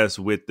success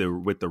with the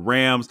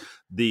Rams.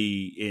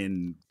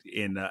 In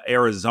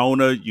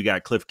Arizona, you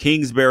got Cliff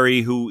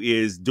Kingsbury, who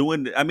is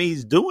doing. I mean,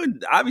 he's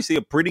doing obviously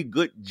a pretty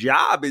good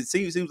job. It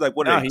seems like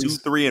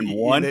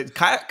 2-3-1.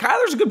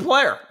 Kyler's a good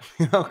player.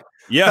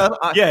 Yeah,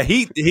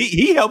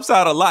 he helps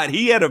out a lot.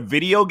 He had a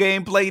video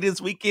game play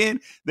this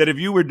weekend that if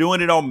you were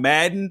doing it on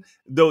Madden,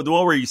 the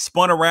one where he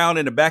spun around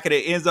in the back of the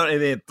end zone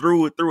and then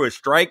threw a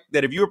strike,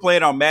 that if you were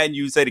playing on Madden,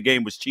 you would say the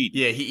game was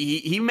cheating. Yeah,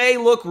 he may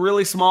look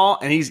really small,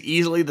 and he's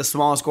easily the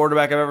smallest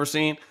quarterback I've ever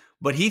seen,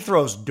 but he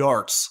throws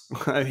darts.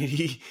 I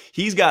mean,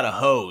 he's got a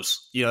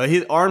hose.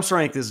 His arm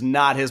strength is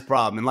not his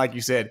problem. And like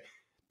you said,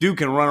 dude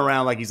can run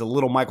around like he's a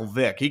little Michael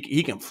Vick.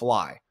 He can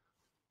fly.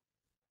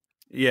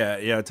 Yeah,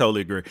 I totally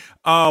agree.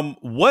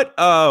 What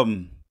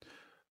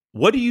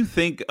do you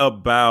think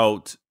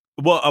about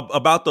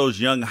those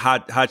young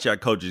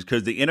hotshot coaches?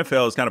 Because the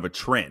NFL is kind of a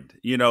trend.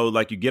 You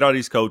get all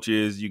these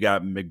coaches. You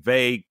got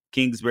McVay,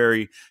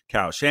 Kingsbury,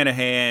 Kyle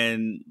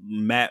Shanahan,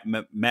 Matt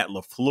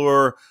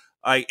LaFleur.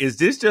 Is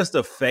this just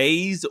a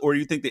phase, or do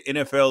you think the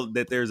NFL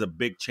that there's a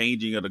big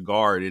changing of the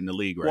guard in the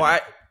league right now?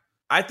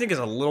 I think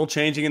it's a little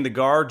changing in the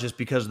guard just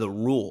because of the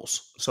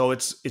rules. So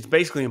it's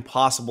basically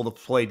impossible to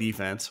play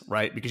defense,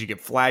 right? Because you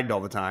get flagged all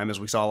the time, as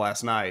we saw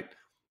last night.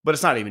 But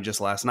it's not even just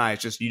last night.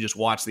 It's just you just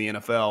watch the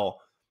NFL.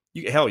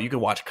 You could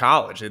watch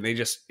college, and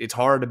it's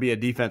hard to be a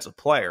defensive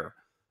player.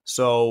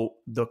 So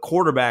the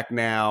quarterback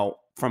now,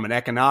 from an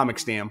economic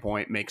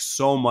standpoint, makes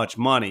so much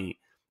money.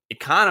 It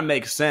kind of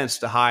makes sense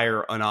to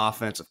hire an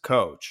offensive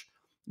coach.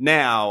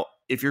 Now,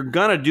 if you're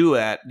going to do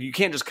that, you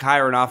can't just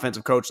hire an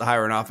offensive coach to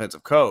hire an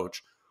offensive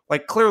coach.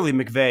 Clearly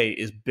McVay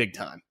is big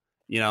time,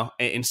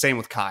 and same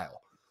with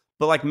Kyle.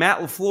 But Matt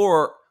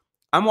LaFleur,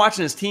 I'm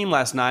watching his team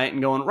last night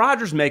and going,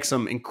 Rodgers makes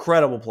some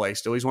incredible plays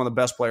still. He's one of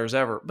the best players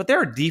ever. But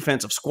they're a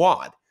defensive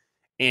squad.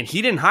 And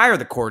he didn't hire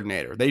the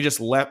coordinator. They just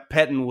let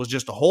Pettin was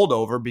just a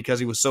holdover because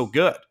he was so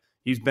good.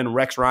 He's been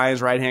Rex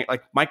Ryan's right hand.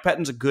 Mike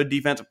Pettin's a good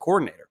defensive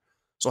coordinator.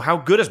 So how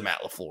good is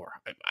Matt LaFleur?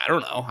 I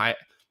don't know. I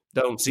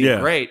don't seem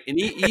great. And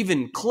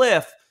even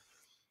Cliff,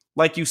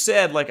 like you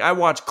said, I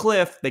watch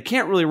Cliff, they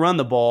can't really run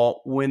the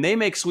ball. When they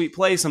make sweet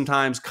plays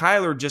sometimes,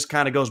 Kyler just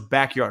kind of goes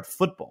backyard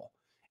football.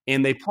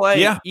 And they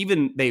play,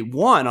 even they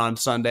won on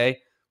Sunday,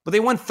 but they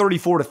won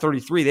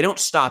 34-33. They don't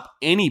stop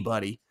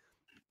anybody.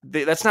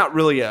 That's not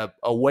really a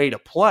way to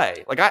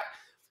play.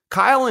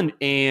 Kyle and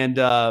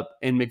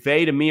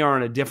McVay to me are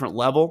on a different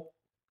level.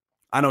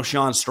 I know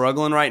Sean's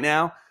struggling right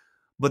now,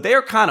 but they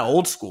are kind of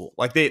old school.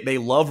 They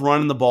love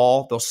running the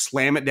ball. They'll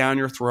slam it down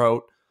your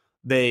throat.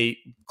 They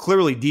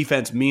clearly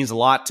defense means a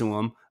lot to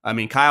them. I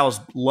mean, Kyle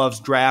loves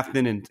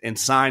drafting and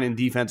signing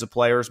defensive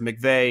players.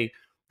 McVay,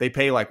 they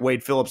pay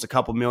Wade Phillips a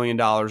couple $1 million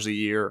a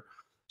year.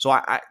 So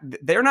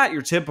they're not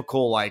your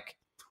typical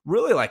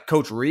really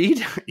Coach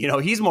Reed.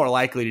 He's more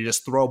likely to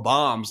just throw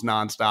bombs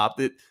nonstop.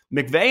 That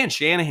McVay and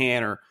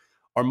Shanahan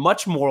are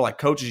much more like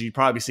coaches you'd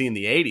probably see in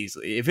the 80s.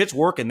 If it's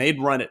working,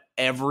 they'd run it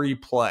every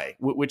play,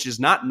 which is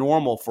not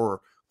normal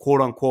for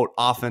quote unquote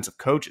offensive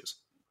coaches.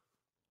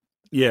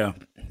 Yeah.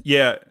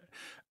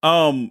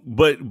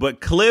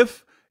 But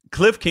Cliff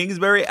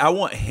Kingsbury, I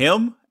want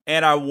him,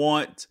 and I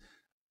want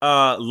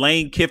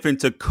Lane Kiffin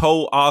to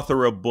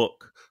co-author a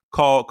book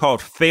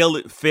called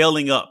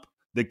Failing Up: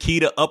 The Key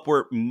to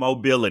Upward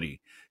Mobility.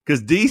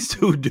 Because these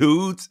two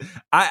dudes,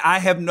 I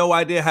have no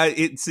idea how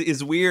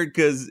it's weird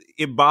because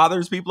it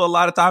bothers people a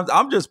lot of times.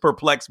 I'm just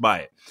perplexed by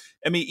it.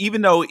 I mean,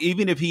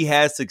 even if he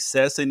has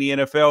success in the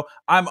NFL,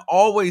 I'm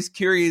always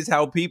curious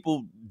how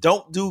people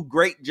don't do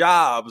great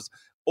jobs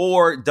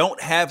or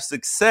don't have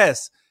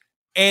success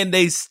and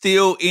they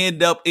still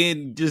end up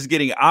in just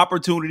getting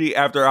opportunity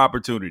after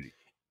opportunity.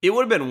 It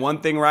would have been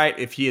one thing, right,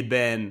 if he had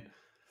been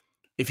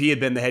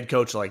the head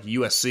coach like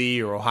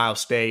USC or Ohio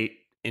State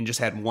and just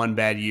had one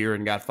bad year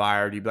and got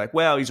fired. You'd be like,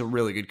 well, he's a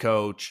really good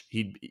coach.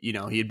 He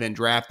had been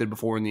drafted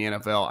before in the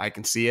NFL. I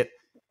can see it.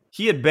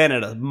 He had been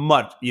at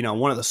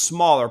one of the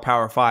smaller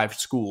Power 5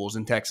 schools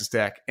in Texas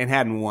Tech and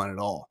hadn't won at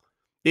all.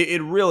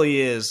 It really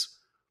is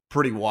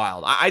pretty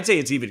wild. I'd say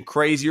it's even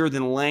crazier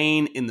than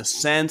Lane in the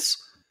sense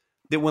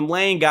that when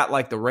Lane got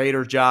like the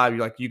Raiders job,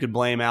 you could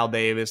blame Al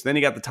Davis. Then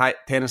he got the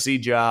Tennessee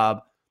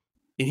job,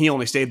 and he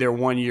only stayed there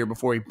 1 year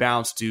before he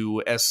bounced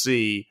to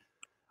SC.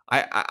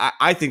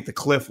 I think the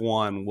Cliff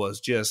one was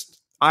just,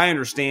 I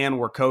understand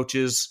where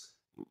coaches,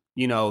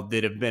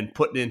 that have been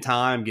putting in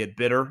time get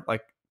bitter,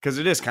 like, because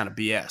it is kind of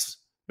BS.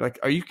 You're like,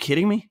 are you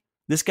kidding me?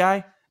 This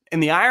guy?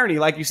 And the irony,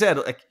 like you said,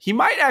 like he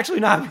might actually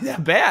not be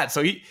that bad.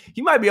 So he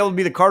might be able to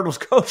be the Cardinals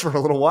coach for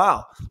a little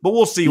while. But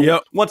we'll see.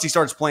 Yep. Once he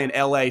starts playing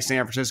LA,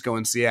 San Francisco,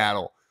 and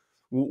Seattle,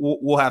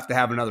 we'll have to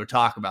have another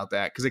talk about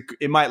that because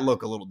it might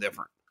look a little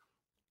different.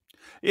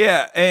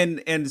 Yeah,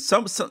 and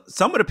some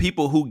of the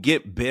people who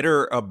get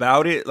bitter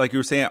about it, like you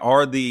were saying,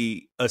 are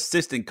the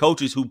assistant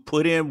coaches who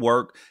put in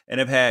work and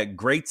have had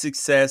great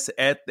success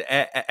at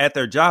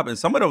their job. And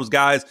some of those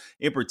guys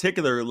in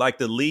particular, like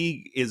the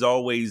league is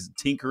always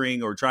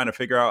tinkering or trying to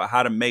figure out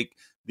how to make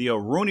the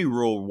Rooney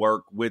Rule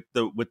work with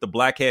the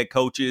black head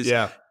coaches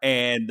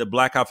and the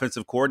black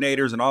offensive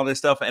coordinators and all this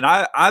stuff. And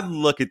I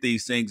look at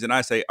these things and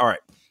I say, all right,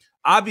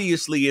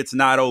 obviously it's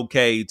not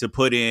okay to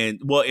put in,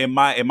 well, in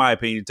my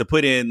opinion, to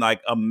put in like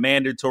a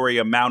mandatory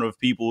amount of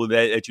people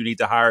that you need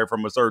to hire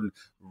from a certain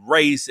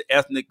race,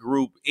 ethnic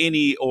group,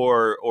 any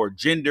or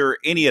gender,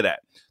 any of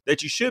that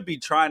you should be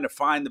trying to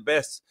find the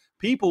best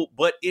people.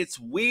 But it's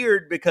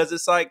weird because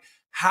it's like,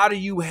 how do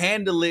you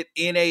handle it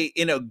in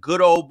a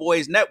good old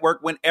boys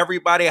network when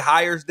everybody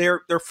hires their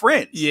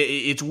friends? Yeah,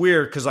 it's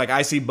weird because like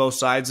I see both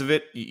sides of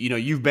it.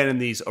 You've been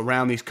in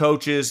around these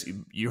coaches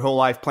your whole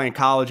life playing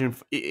college and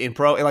in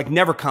pro. It like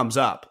never comes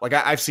up. Like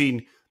I've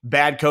seen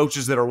bad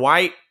coaches that are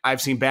white.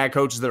 I've seen bad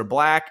coaches that are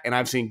black, and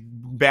I've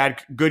seen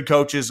good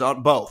coaches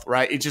on both.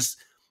 Right?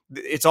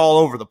 It's all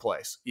over the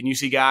place. And you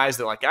see guys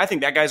that like, I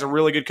think that guy's a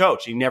really good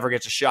coach. He never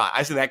gets a shot.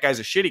 I see that guy's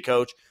a shitty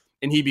coach,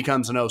 and he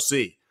becomes an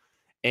OC.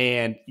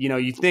 And,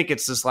 you think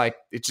it's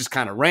just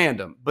kind of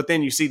random. But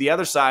then you see the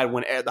other side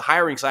when the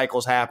hiring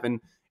cycles happen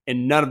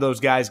and none of those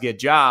guys get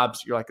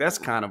jobs. You're like, that's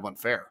kind of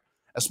unfair,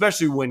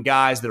 especially when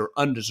guys that are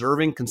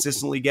undeserving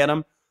consistently get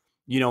them,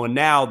 and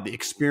now the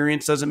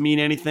experience doesn't mean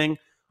anything.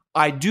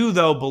 I do,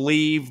 though,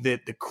 believe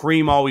that the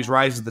cream always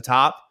rises to the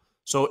top.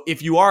 So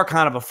if you are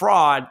kind of a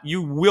fraud,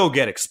 you will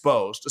get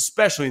exposed,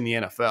 especially in the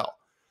NFL.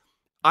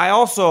 I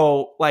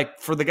also, like,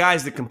 for the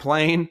guys that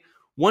complain,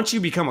 once you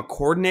become a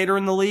coordinator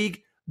in the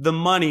league, the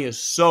money is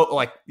so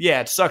like, yeah,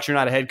 it sucks you're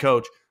not a head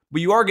coach,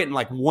 but you are getting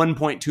like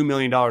 $1.2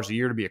 million a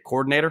year to be a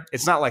coordinator.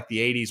 It's not like the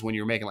 80s when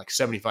you're making like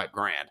 75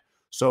 grand.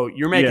 So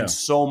you're making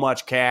so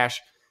much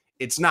cash.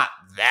 It's not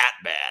that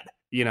bad.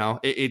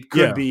 It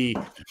could be,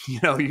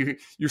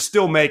 you're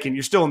still in the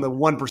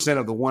 1%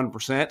 of the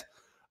 1%.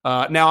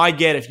 Now I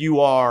get if you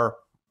are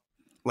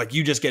like,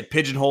 you just get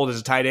pigeonholed as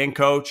a tight end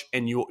coach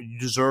and you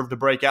deserve to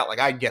break out. Like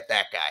I get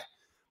that guy,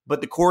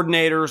 but the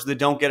coordinators that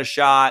don't get a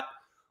shot,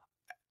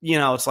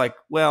 it's like,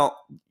 well,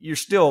 you're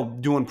still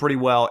doing pretty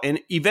well. And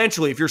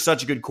eventually, if you're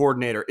such a good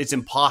coordinator, it's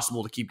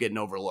impossible to keep getting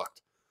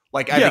overlooked.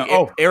 Like, I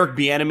think Eric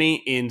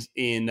Bieniemy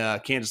in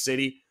Kansas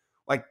City,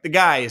 like, the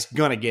guy is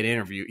going to get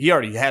interviewed. He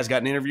already has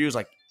gotten interviews.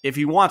 Like, if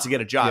he wants to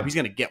get a job, he's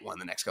going to get one in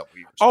the next couple of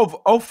years.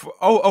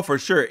 For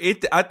sure.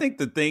 I think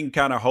the thing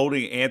kind of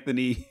holding Eric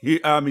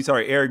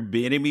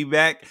Bieniemy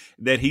back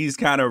that he's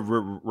kind of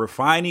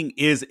refining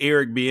is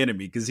Eric Bieniemy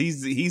because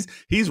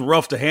he's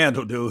rough to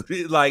handle,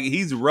 dude. Like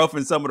he's rough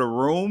in some of the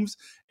rooms,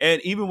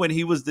 and even when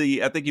he was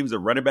I think he was a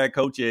running back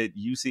coach at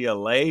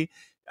UCLA.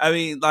 I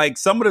mean, like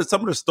some of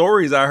the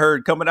stories I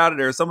heard coming out of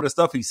there, some of the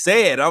stuff he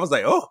said, I was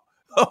like,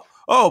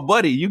 oh,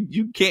 buddy,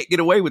 you can't get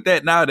away with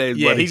that nowadays.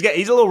 Yeah, buddy.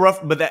 he's a little rough,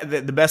 but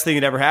the best thing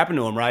that ever happened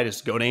to him, right,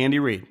 is go to Andy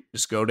Reid.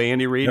 Just go to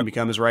Andy Reid and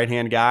become his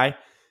right-hand guy.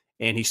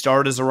 And he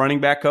started as a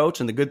running back coach.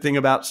 And the good thing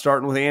about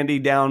starting with Andy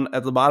down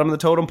at the bottom of the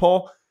totem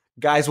pole,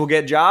 guys will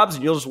get jobs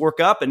and you'll just work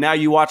up. And now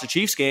you watch a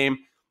Chiefs game,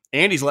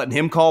 Andy's letting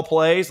him call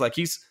plays. Like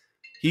he's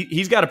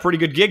got a pretty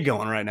good gig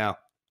going right now.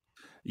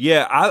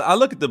 Yeah, I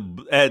look at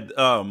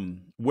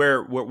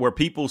where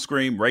people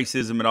scream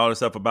racism and all this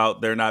stuff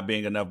about there not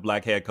being enough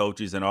black head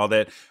coaches and all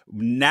that.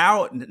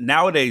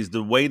 Nowadays,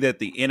 the way that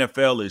the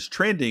NFL is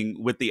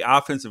trending with the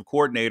offensive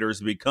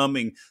coordinators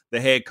becoming the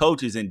head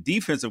coaches and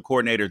defensive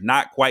coordinators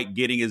not quite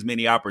getting as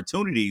many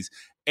opportunities.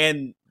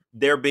 And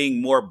there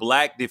being more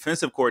black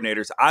defensive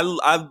coordinators. I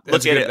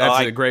look at it.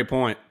 That's a great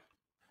point.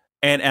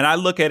 And I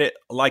look at it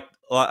like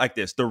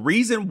this. The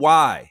reason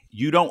why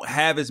you don't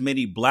have as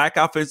many black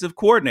offensive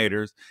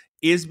coordinators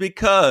is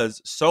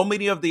because so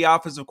many of the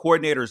offensive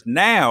coordinators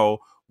now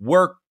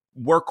were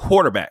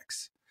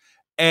quarterbacks.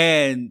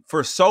 And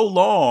for so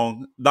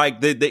long,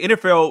 like the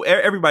NFL,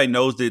 everybody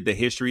knows the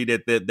history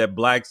that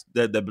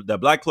the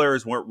black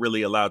players weren't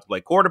really allowed to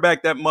play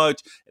quarterback that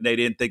much, and they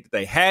didn't think that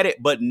they had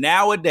it. But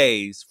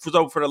nowadays, for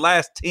the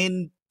last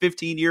 10,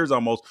 15 years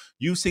almost,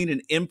 you've seen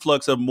an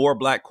influx of more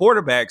black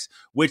quarterbacks,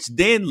 which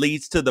then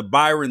leads to the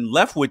Byron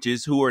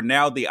Leftwiches, who are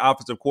now the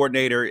offensive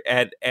coordinator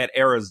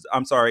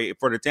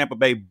for the Tampa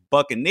Bay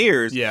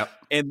Buccaneers. Yeah.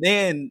 And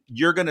then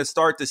you're going to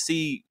start to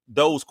see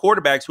those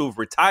quarterbacks who have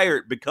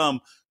retired become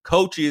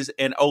coaches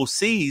and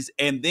OCs,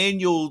 and then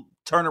you'll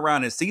turn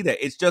around and see that.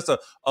 It's just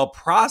a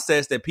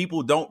process that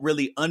people don't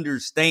really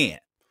understand.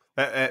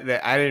 I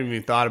didn't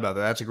even thought about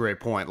that. That's a great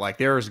point. Like,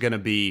 there is going to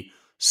be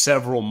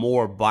several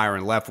more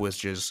Byron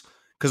Leftwiches,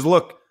 because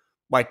look,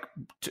 like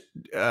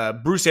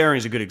Bruce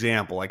Arians is a good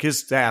example. Like, his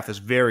staff is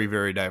very,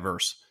 very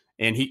diverse,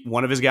 and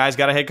one of his guys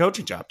got a head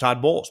coaching job,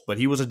 Todd Bowles, but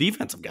he was a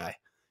defensive guy.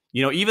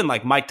 You know, even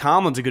like Mike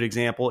Tomlin's a good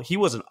example. He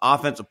was an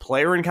offensive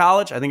player in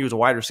college. I think he was a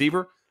wide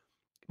receiver.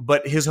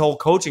 But his whole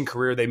coaching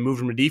career, they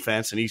moved him to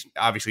defense, and he's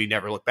obviously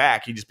never looked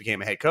back. He just became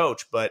a head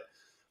coach. But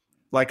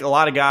like a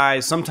lot of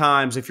guys,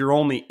 sometimes if you're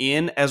only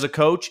in as a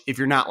coach, if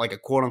you're not like a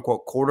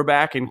quote-unquote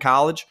quarterback in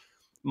college,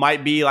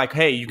 might be like,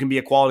 hey, you can be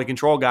a quality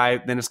control guy,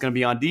 then it's going to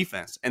be on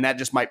defense. And that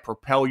just might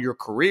propel your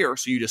career,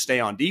 so you just stay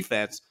on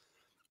defense.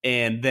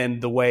 And then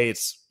the way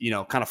it's, you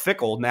know, kind of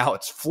fickle, now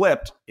it's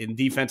flipped in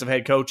defensive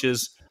head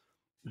coaches.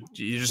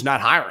 You're just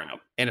not hiring them.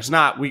 And it's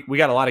not – we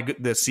got a lot of good –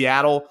 the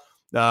Seattle –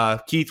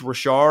 Keith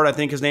Richard, I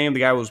think his name.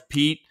 The guy was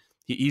Pete.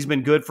 He's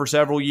been good for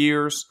several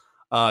years.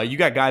 You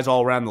got guys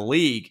all around the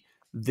league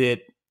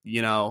that,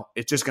 you know,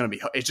 it's just going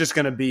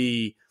to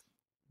be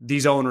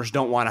these owners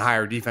don't want to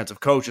hire defensive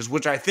coaches,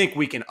 which I think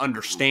we can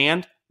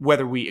understand.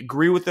 Whether we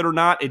agree with it or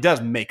not, it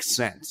does make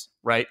sense,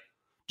 right?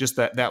 Just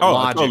that logic,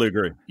 I totally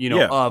agree.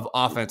 Of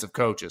offensive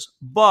coaches.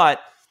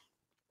 But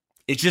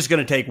it's just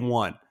going to take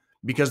one,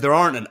 because there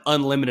aren't an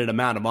unlimited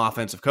amount of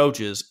offensive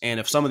coaches. And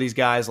if some of these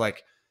guys,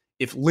 like,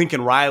 if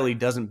Lincoln Riley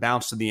doesn't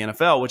bounce to the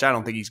NFL, which I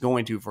don't think he's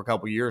going to for a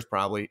couple of years,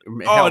 probably.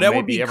 That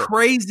would be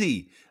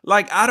crazy.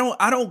 Like, I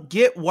don't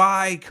get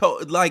why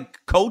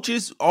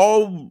coaches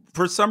all,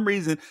 for some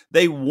reason,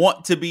 they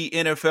want to be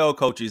NFL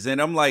coaches.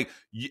 And I'm like,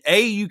 A,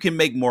 you can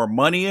make more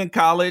money in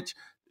college.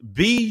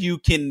 B, you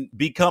can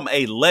become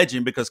a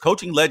legend, because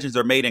coaching legends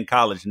are made in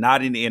college,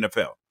 not in the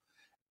NFL.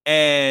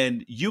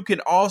 And you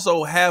can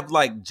also have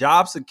like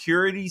job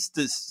security,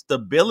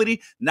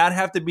 stability, not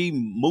have to be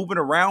moving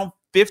around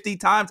 50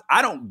 times.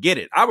 I don't get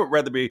it. I would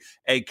rather be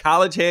a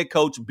college head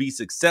coach, be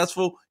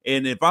successful.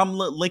 And if I'm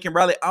Lincoln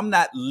Riley, I'm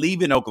not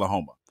leaving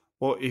Oklahoma.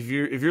 Well, if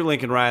you're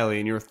Lincoln Riley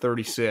and you're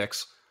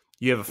 36,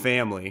 you have a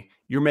family,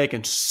 you're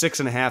making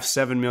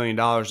 $6.5–7 million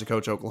to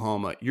coach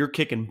Oklahoma. You're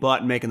kicking butt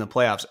and making the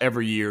playoffs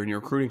every year, and you're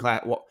recruiting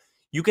class. Well,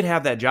 you could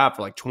have that job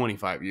for like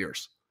 25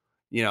 years,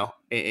 you know,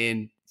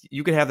 and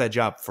you could have that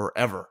job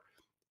forever.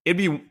 It'd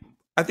be,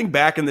 I think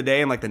back in the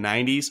day in like the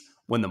 90s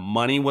when the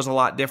money was a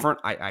lot different,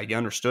 I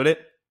understood it.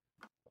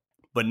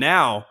 But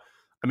now,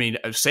 I mean,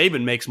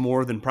 Saban makes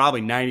more than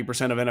probably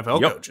 90% of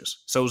NFL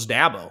coaches. So is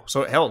Dabo.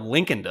 So hell,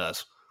 Lincoln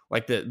does.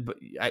 Like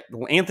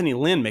Anthony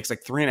Lynn makes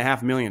like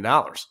 $3.5 million.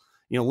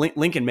 You know,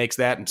 Lincoln makes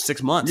that in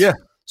 6 months. Yeah.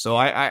 So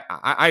I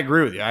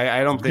agree with you.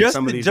 I don't think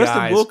some of these Justin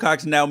guys.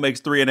 Wilcox now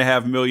makes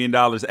 $3.5 million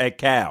at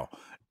Cal,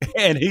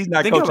 and he's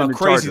not coaching the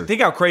Chargers.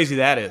 Think how crazy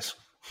that is.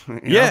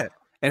 Yeah. Know?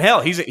 And hell,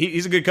 he's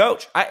a good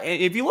coach.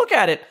 If you look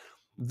at it,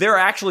 there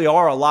actually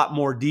are a lot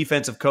more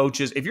defensive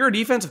coaches. If you're a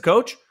defensive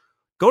coach,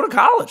 go to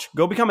college.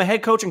 Go become a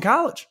head coach in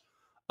college.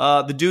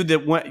 The dude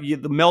that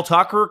went, Mel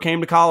Tucker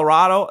came to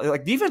Colorado.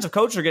 Like, defensive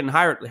coaches are getting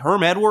hired.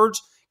 Herm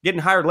Edwards getting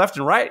hired left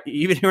and right,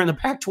 even here in the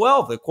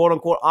Pac-12, the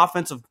quote-unquote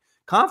offensive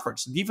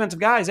conference. Defensive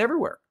guys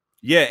everywhere.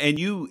 Yeah, and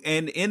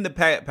in the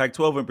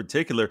Pac-12 in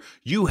particular,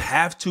 you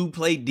have to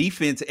play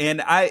defense.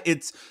 And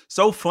it's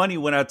so funny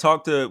when I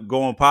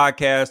go on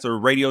podcasts or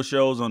radio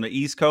shows on the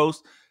East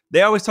Coast.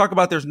 They always talk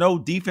about there's no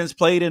defense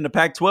played in the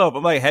Pac-12.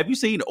 I'm like, have you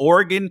seen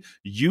Oregon,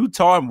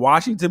 Utah, and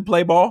Washington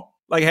play ball?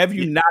 Like, have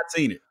you not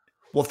seen it?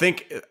 Well,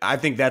 I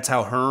think that's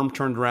how Herm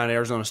turned around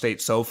Arizona State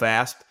so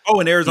fast. Oh,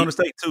 and Arizona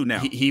State too now.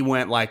 He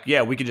went like,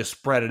 yeah, we could just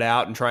spread it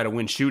out and try to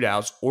win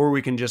shootouts, or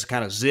we can just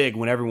kind of zig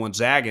when everyone's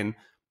zagging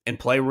and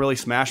play really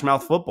smash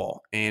mouth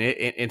football. And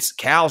it's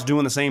Cal's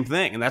doing the same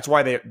thing, and that's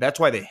why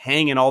they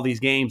hang in all these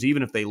games,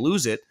 even if they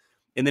lose it.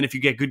 And then if you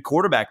get good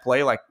quarterback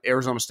play, like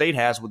Arizona State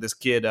has with this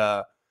kid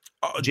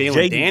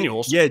Jalen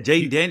Daniels,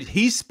 Jaden Daniels,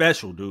 he's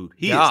special, dude.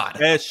 He is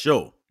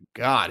special.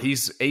 God,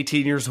 he's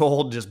 18 years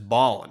old, just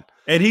balling.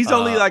 And he's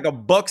only like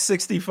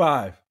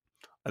 $165.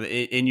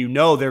 And you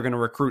know they're going to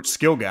recruit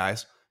skill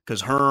guys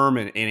because Herm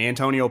and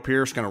Antonio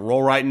Pierce going to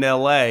roll right into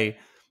L.A.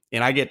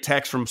 And I get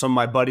texts from some of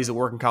my buddies that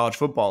work in college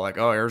football like,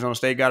 oh, Arizona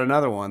State got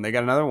another one. They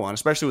got another one,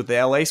 especially with the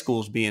L.A.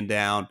 schools being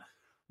down.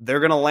 they're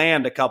going to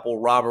land a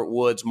couple Robert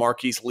Woods,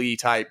 Marquise Lee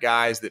type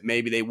guys that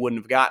maybe they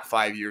wouldn't have got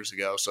 5 years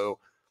ago. So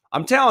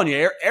I'm telling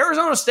you,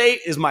 Arizona State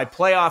is my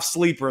playoff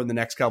sleeper in the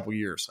next couple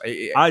years.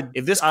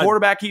 If this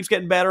quarterback keeps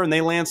getting better and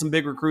they land some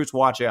big recruits,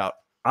 watch out.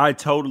 I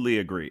totally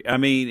agree. I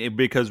mean,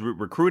 because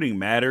recruiting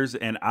matters,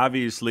 and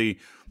obviously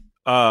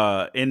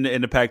in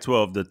the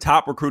Pac-12, the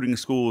top recruiting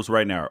schools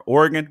right now are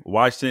Oregon,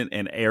 Washington,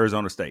 and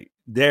Arizona State.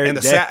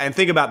 And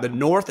think about the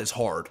North is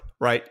hard,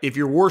 right? If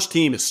your worst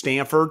team is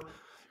Stanford,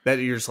 that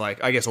you're just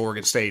like, I guess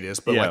Oregon State is,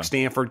 but like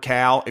Stanford,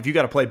 Cal, if you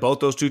got to play both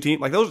those two teams,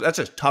 like that's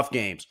just tough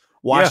games.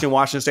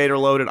 Washington State are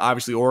loaded.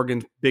 Obviously,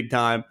 Oregon, big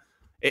time.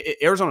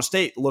 Arizona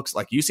State looks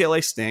like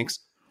UCLA stinks.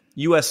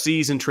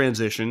 USC's in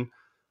transition.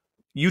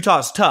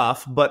 Utah's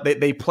tough, but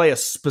they play a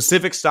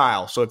specific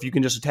style. So if you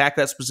can just attack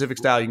that specific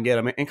style, you can get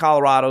them. And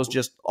Colorado's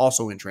just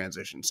also in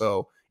transition.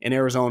 So in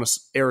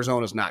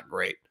Arizona's not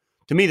great.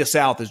 To me, the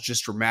South is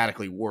just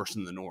dramatically worse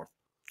than the North.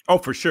 Oh,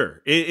 for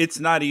sure. It's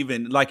not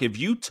even like if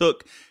you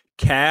took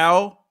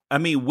Cal, I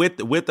mean,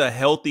 with a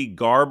healthy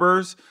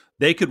Garbers,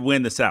 they could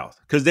win the South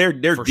because their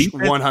defense,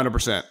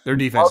 100%. Their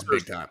defense is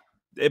big time.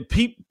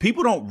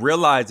 People don't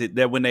realize it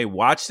that when they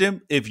watch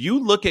them, if you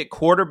look at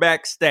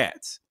quarterback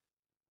stats,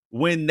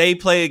 when they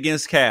play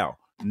against Cal,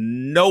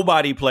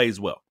 nobody plays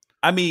well.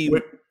 I mean,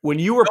 when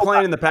you were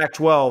playing in the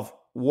Pac-12,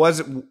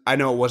 I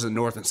know it wasn't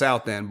North and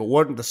South then, but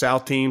wasn't the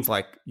South teams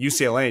like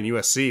UCLA and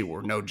USC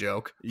were no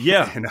joke?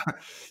 Yeah. And,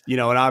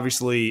 and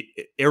obviously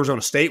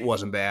Arizona State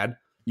wasn't bad.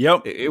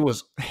 Yep. It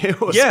was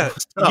tough.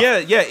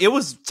 It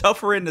was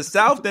tougher in the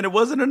South than it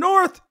was in the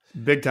North.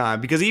 Big time.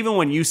 Because even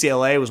when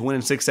UCLA was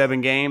winning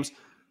 6-7 games,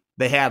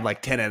 they had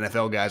like 10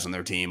 NFL guys on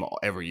their team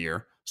every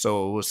year.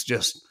 So it was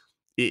just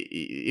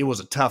it was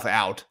a tough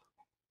out.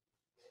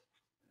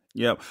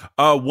 Yeah.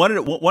 One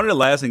of the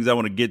last things I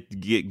want to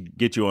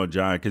get you on,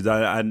 John, because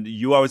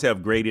you always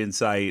have great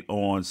insight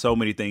on so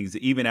many things,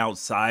 even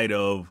outside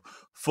of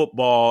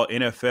football,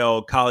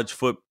 NFL, college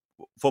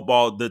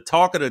football. The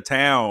talk of the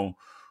town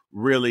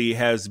really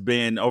has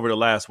been over the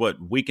last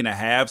week and a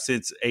half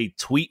since a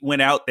tweet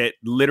went out that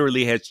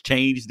literally has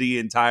changed the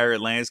entire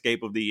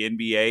landscape of the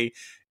NBA.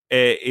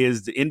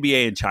 Is the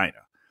NBA in China?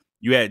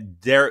 You had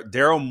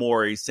Daryl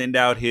Morey send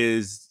out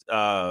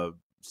the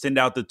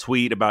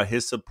tweet about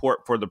his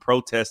support for the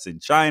protests in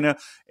China.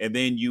 And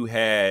then you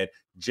had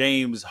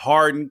James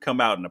Harden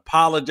come out and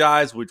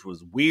apologize, which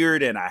was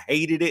weird. And I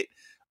hated it.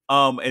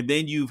 And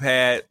then you've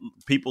had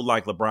people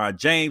like LeBron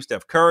James,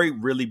 Steph Curry,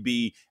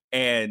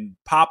 and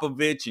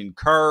Popovich and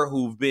Kerr,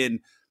 who've been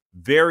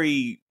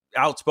very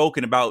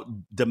outspoken about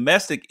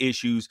domestic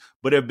issues,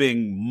 but have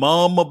been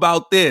mum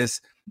about this.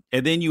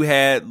 And then you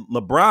had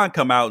LeBron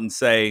come out and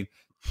say,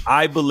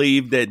 I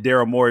believe that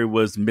Daryl Morey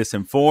was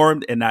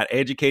misinformed and not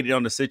educated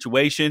on the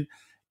situation,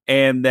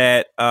 and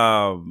that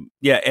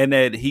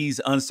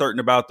he's uncertain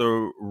about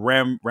the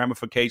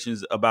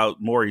ramifications about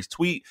Morey's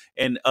tweet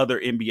and other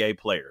NBA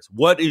players.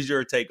 What is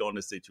your take on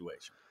the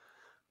situation?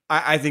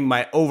 I think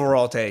my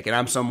overall take, and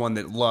I'm someone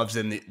that loves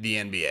the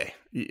NBA.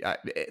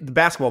 The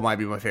basketball might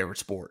be my favorite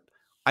sport.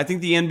 I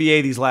think the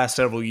NBA these last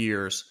several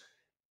years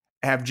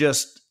have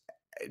just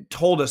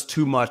told us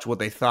too much what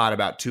they thought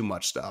about too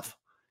much stuff.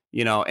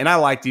 And I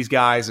like these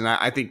guys, and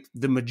I think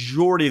the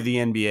majority of the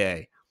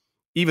NBA,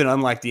 even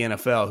unlike the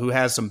NFL, who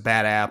has some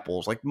bad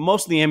apples, like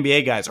most of the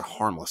NBA guys are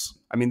harmless.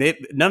 I mean,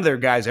 none of their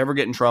guys ever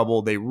get in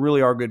trouble. They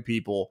really are good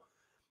people.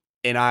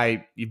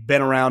 And you've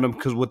been around them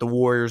because with the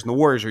Warriors, and the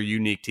Warriors are a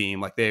unique team.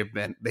 Like they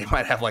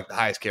might have like the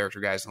highest character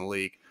guys in the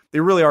league.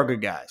 They really are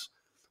good guys.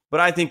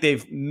 But I think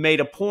they've made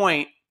a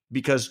point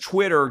because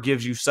Twitter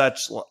gives you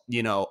such,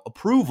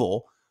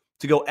 approval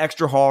to go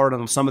extra hard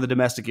on some of the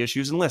domestic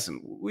issues. And listen,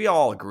 we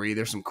all agree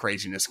there's some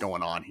craziness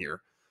going on here,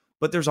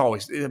 but there's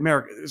always the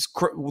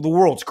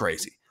world's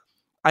crazy.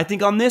 I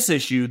think on this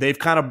issue, they've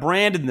kind of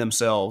branded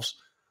themselves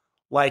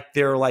like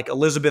they're like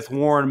Elizabeth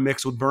Warren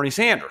mixed with Bernie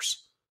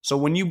Sanders. So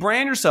when you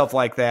brand yourself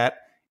like that,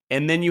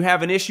 and then you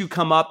have an issue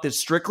come up that's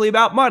strictly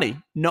about money,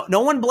 no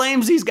one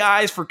blames these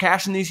guys for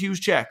cashing these huge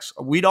checks.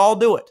 We'd all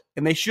do it,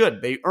 and they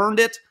should. They earned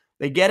it.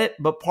 They get it,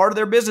 but part of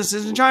their business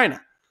is in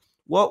China.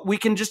 Well, we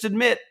can just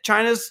admit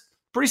China's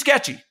pretty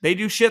sketchy. They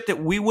do shit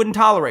that we wouldn't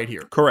tolerate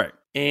here. Correct.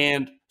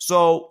 And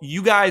so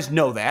you guys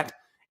know that.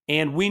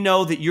 And we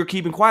know that you're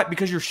keeping quiet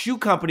because your shoe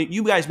company,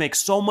 you guys make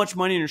so much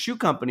money in your shoe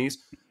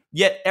companies,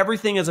 yet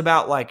everything is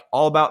about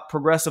all about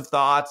progressive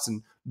thoughts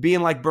and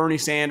being like Bernie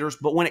Sanders.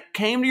 But when it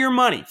came to your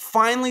money,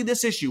 finally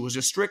this issue was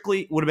just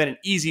would have been an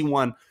easy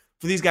one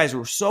for these guys who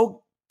were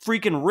so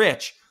freaking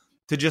rich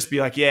to just be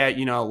like, yeah,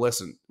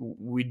 listen,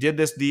 we did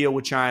this deal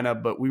with China,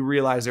 but we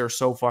realized they're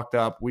so fucked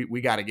up.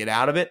 We got to get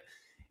out of it.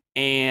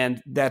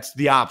 And that's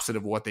the opposite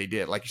of what they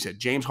did. Like you said,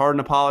 James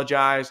Harden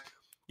apologized.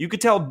 You could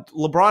tell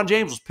LeBron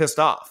James was pissed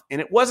off. And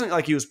it wasn't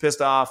like he was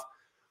pissed off,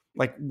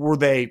 like, were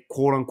they,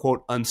 quote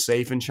unquote,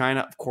 unsafe in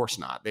China? Of course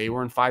not. They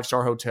were in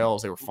 5-star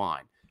hotels. They were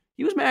fine.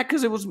 He was mad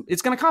because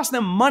it's going to cost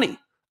them money,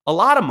 a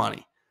lot of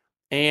money.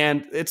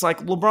 And it's like,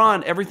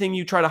 LeBron, everything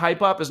you try to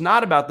hype up is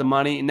not about the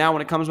money. And now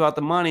when it comes about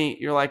the money,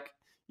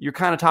 you're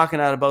kind of talking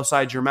out of both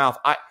sides of your mouth.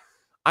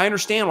 I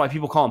understand why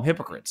people call them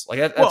hypocrites.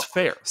 Like that's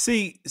fair.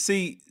 See,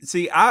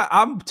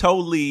 I'm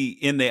totally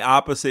in the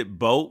opposite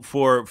boat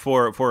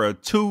for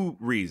two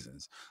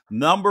reasons.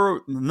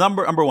 Number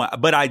one,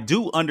 but I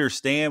do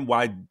understand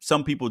why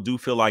some people do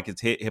feel like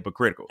it's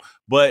hypocritical.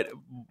 But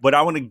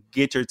I want to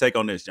get your take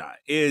on this, John.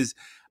 Is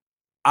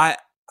I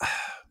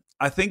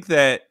think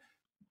that,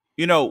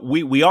 you know,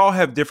 we all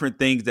have different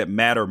things that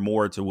matter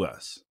more to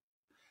us,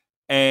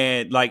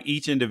 and like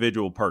each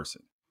individual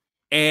person.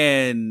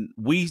 And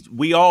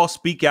we all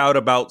speak out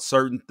about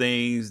certain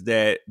things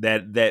that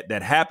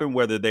happen,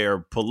 whether they're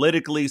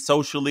politically,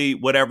 socially,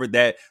 whatever,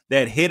 that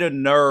hit a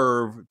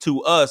nerve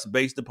to us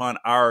based upon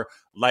our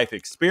life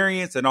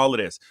experience and all of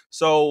this.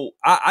 So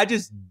I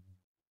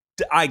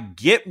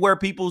get where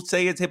people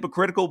say it's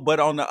hypocritical,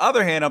 but on the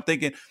other hand, I'm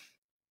thinking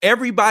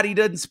everybody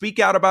doesn't speak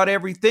out about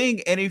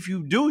everything, and if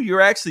you do, you're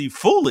actually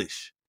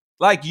foolish.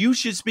 Like, you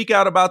should speak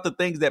out about the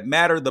things that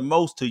matter the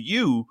most to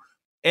you.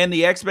 And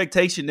the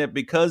expectation that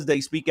because they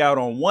speak out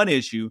on one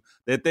issue,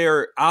 that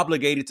they're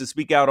obligated to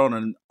speak out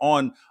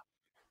on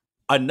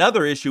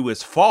another issue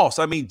is false.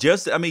 I mean,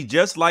 just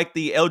like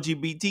the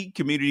LGBT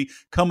community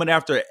coming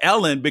after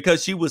Ellen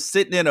because she was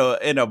sitting in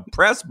a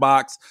press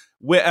box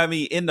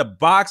in the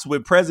box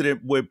with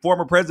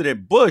former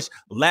President Bush,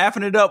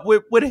 laughing it up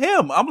with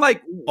him. I'm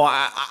like,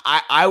 well,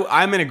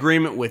 I'm in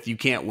agreement with you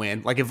can't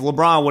win. Like, if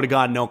LeBron would have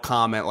gotten no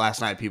comment last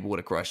night, people would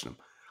have crushed him.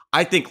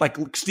 I think like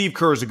Steve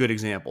Kerr is a good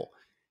example.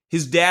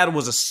 His dad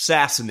was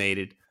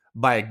assassinated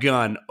by a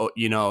gun,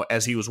 you know,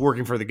 as he was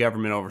working for the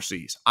government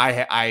overseas.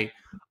 I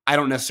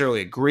don't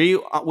necessarily agree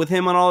with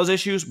him on all his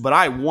issues, but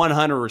I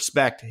 100%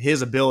 respect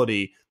his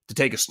ability to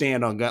take a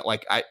stand on gun.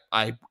 Like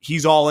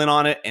he's all in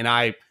on it, and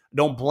I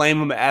don't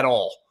blame him at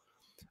all.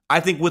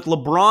 I think with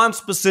LeBron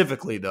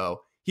specifically,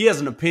 though, he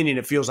has an opinion,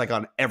 it feels like,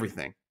 on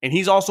everything. And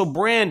he's also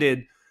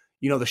branded,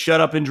 you know, the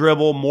shut up and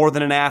dribble more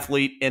than an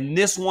athlete. And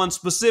this one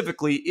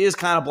specifically is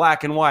kind of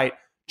black and white.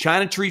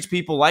 China treats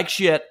people like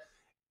shit,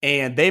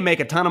 and they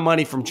make a ton of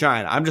money from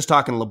China. I'm just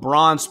talking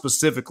LeBron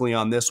specifically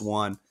on this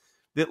one.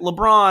 That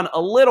LeBron a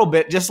little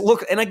bit just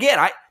look, and again,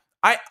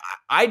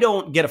 I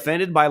don't get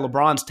offended by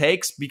LeBron's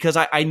takes because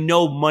I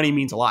know money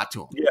means a lot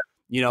to him. Yeah.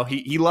 You know,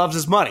 he loves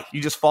his money.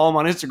 You just follow him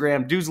on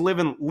Instagram. Dude's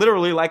living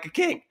literally like a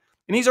king,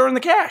 and he's earning the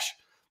cash.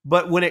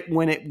 But when it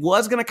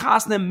was going to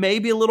cost them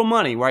maybe a little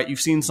money, right? You've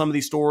seen some of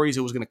these stories.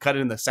 It was going to cut it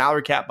in the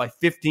salary cap by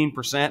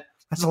 15%.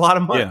 That's a lot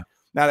of money. Yeah.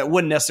 Now, that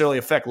wouldn't necessarily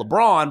affect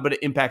LeBron, but it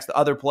impacts the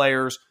other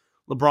players.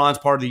 LeBron's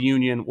part of the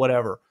union,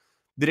 whatever.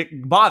 That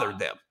it bothered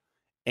them.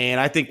 And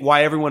I think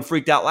why everyone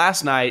freaked out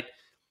last night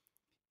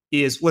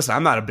is, listen,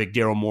 I'm not a big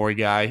Daryl Morey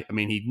guy. I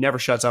mean, he never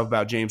shuts up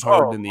about James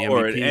Harden and the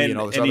MVP and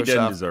all this other stuff. And he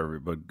doesn't deserve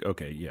it, but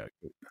okay, yeah.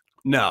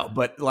 No,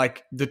 but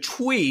like the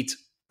tweet,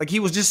 like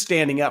he was just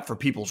standing up for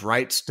people's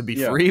rights to be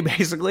free,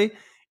 basically.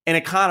 And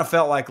it kind of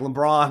felt like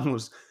LeBron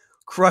was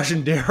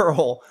crushing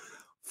Daryl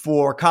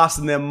for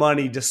costing them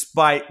money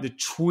despite the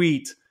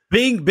tweet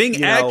being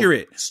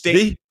accurate.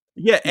 And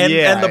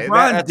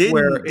LeBron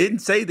didn't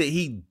say that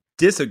he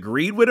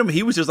disagreed with him.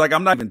 He was just like,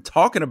 I'm not even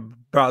talking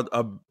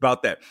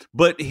about that.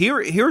 But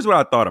here's what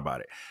I thought about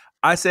it.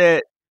 I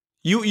said,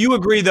 you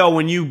agree though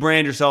when you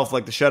brand yourself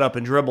like the shut up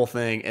and dribble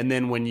thing, and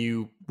then when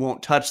you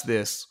won't touch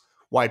this,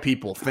 why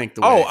people think the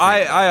way. Oh,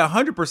 I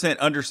 100%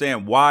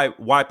 understand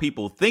why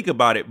people think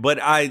about it, but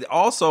I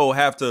also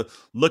have to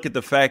look at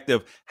the fact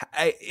of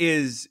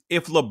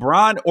if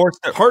LeBron or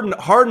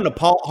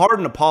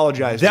Harden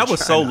apologized. That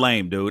was so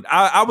lame, dude.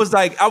 I was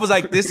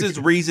like, this is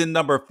reason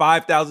number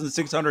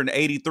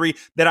 5,683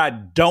 that I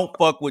don't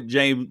fuck with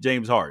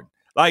James Harden.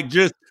 Like,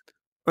 just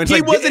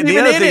he wasn't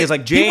even in it.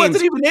 Like, James, he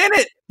wasn't even in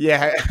it.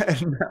 Yeah.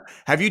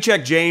 Have you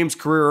checked James'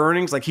 career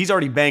earnings? Like, he's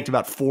already banked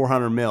about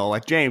 $400 million.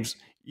 Like, James,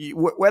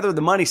 whether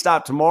the money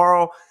stopped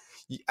tomorrow,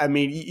 I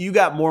mean, you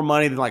got more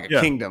money than like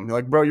a kingdom. You're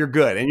like, bro, you're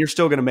good, and you're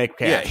still going to make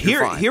cash.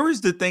 Yeah, here is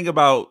the thing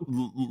about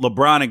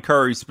LeBron and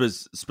Curry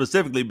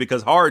specifically,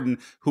 because Harden,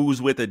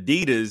 who's with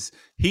Adidas,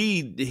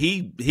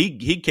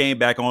 he came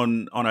back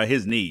on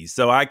his knees,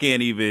 so I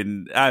can't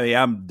even. I mean,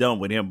 I'm done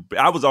with him.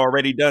 I was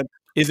already done.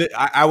 Is it?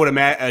 I would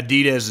imagine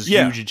Adidas is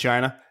huge in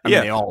China. I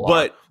mean, they all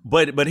are.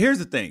 But here's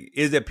the thing: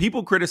 is that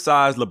people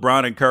criticize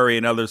LeBron and Curry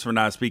and others for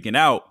not speaking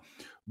out.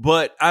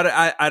 But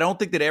I don't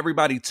think that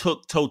everybody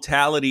took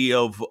totality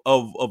of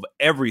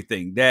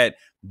everything. That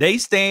they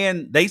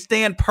stand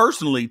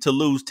personally to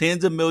lose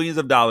tens of millions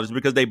of dollars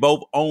because they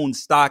both own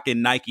stock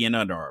in Nike and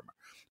Under Armour,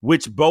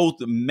 which both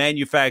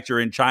manufacture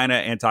in China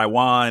and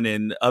Taiwan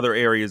and other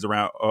areas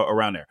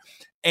around there.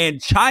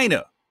 And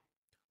China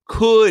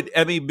could,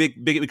 I mean,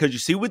 because you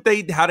see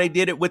how they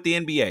did it with the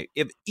NBA.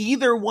 If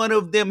either one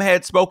of them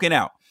had spoken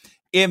out,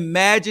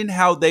 imagine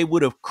how they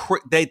would have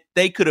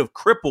they could have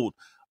crippled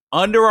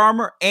Under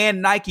Armour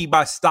and Nike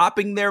by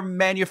stopping their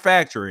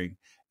manufacturing.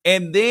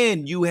 And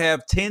then you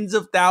have tens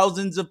of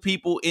thousands of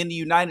people in the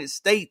United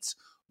States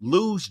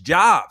lose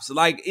jobs.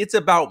 Like, it's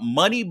about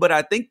money, but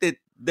I think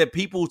that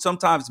people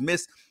sometimes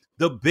miss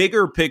the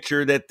bigger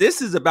picture, that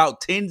this is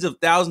about tens of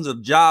thousands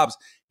of jobs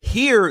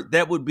here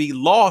that would be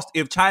lost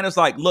if China's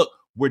like, look,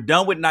 we're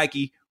done with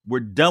Nike. we're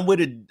done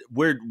with it.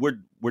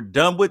 We're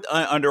done with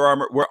Under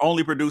Armour. We're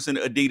only producing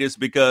Adidas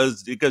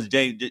because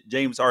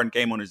James Harden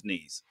came on his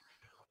knees.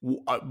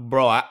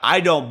 Bro, I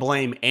don't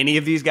blame any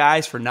of these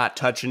guys for not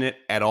touching it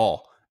at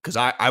all, because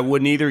I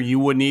wouldn't either. You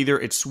wouldn't either.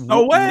 It's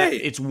no way.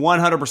 It's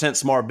 100%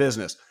 smart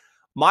business.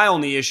 My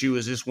only issue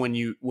is just when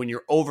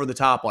you're over the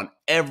top on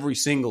every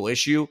single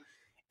issue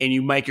and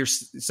you make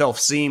yourself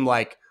seem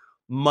like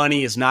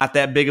money is not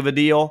that big of a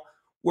deal,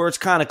 where it's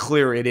kind of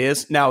clear it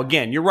is. Now,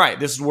 again, you're right.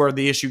 This is where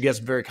the issue gets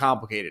very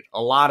complicated.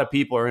 A lot of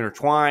people are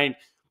intertwined.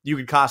 You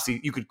could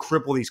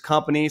cripple these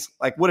companies.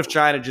 Like, what if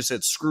China just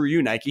said, "Screw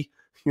you, Nike"?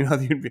 You know,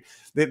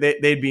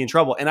 they'd be in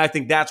trouble. And I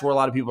think that's where a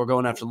lot of people are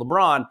going after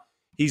LeBron.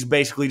 He's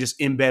basically just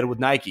in bed with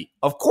Nike.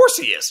 Of course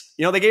he is.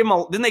 You know,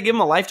 didn't they give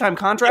him a lifetime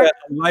contract?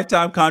 Yeah, a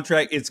lifetime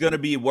contract. It's going to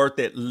be worth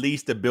at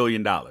least $1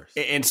 billion.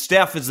 And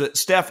Steph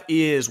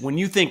is when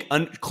you think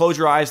close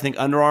your eyes, think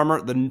Under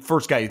Armour. The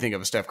first guy you think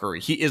of is Steph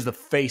Curry. He is the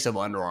face of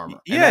Under Armour.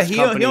 Yeah, he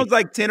owns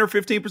like 10 or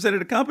 15% of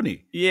the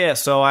company. Yeah,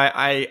 so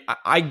I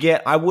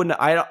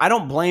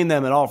don't blame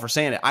them at all for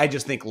saying it. I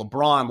just think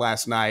LeBron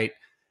last night.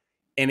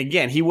 And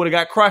again, he would have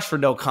got crushed for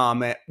no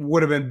comment,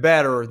 would have been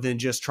better than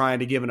just trying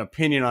to give an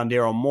opinion on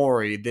Daryl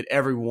Morey that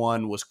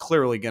everyone was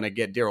clearly going to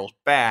get Daryl's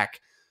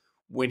back,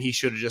 when he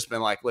should have just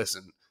been like,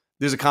 listen,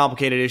 this is a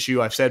complicated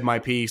issue. I've said my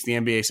piece. The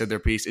NBA said their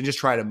piece, and just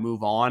try to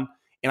move on.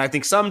 And I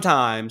think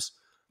sometimes,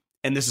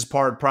 and this is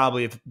part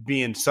probably of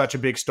being such a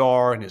big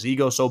star and his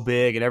ego so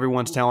big and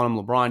everyone's telling him,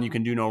 LeBron, you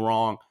can do no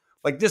wrong.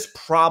 Like, this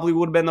probably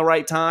would have been the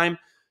right time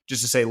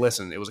just to say,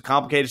 listen, it was a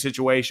complicated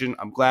situation.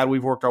 I'm glad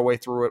we've worked our way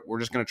through it. We're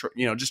just going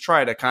to, just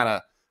try to kind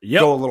of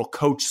go a little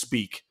coach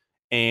speak.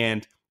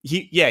 And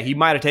he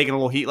might have taken a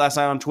little heat last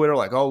night on Twitter,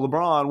 like, oh,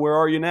 LeBron, where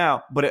are you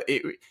now? But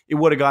it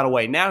would have gone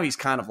away. Now he's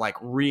kind of like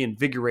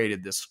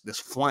reinvigorated this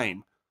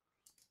flame.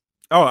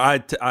 Oh,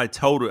 I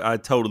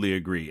totally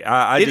agree.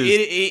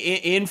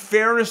 In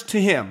fairness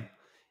to him,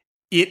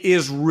 it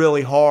is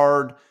really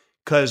hard,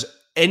 because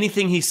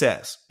anything he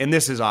says, and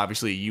this is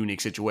obviously a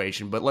unique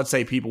situation, but let's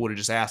say people would have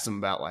just asked him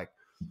about, like,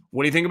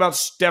 what do you think about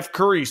Steph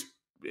Curry's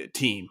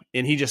team?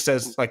 And he just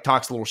says, like,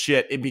 talks a little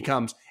shit.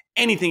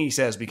 Anything he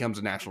says becomes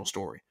a national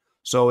story.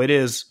 So it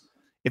is,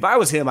 if I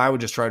was him, I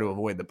would just try to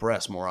avoid the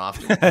press more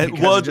often.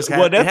 Well, that's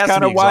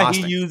kind of why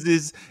he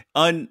uses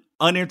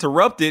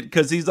uninterrupted,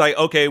 because he's like,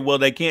 okay, well,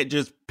 they can't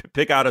just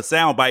pick out a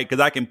soundbite because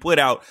I can put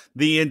out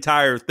the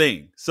entire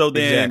thing. So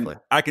then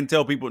I can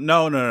tell people,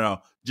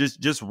 no.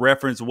 Just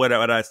reference what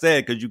I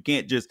said, because you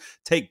can't just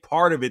take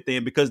part of it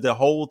then, because the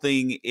whole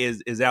thing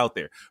is out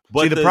there.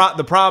 But see,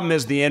 the problem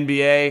is the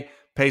NBA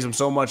pays him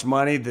so much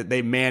money that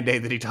they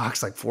mandate that he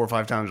talks like 4 or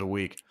 5 times a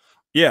week.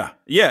 Yeah.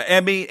 I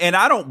mean, and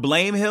I don't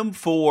blame him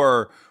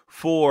for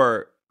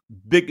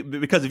big,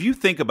 because if you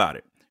think about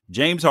it,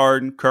 James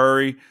Harden,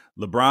 Curry,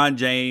 LeBron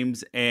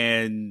James,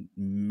 and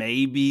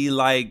maybe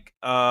like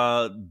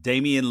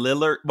Damian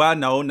Lillard. Well,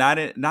 no, not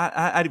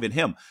even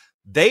him.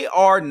 They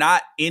are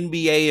not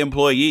NBA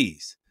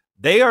employees.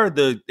 They are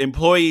the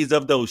employees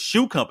of those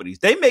shoe companies.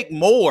 They make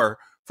more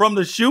from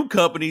the shoe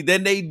company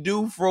than they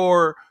do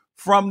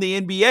from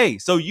the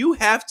NBA. So you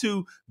have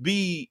to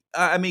be,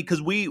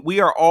 because we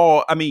are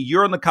all,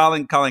 you're on the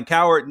Colin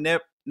Cowherd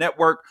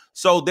network.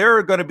 So there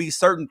are going to be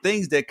certain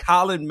things that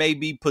Colin may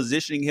be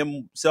positioning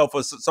himself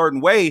a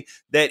certain way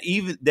that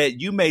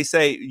you may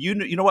say, you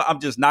know what, I'm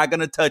just not going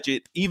to touch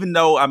it. Even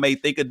though I may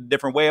think a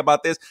different way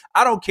about this,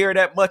 I don't care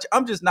that much.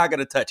 I'm just not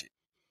going to touch it.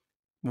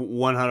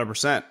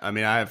 100%. I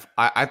mean,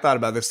 I thought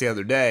about this the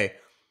other day.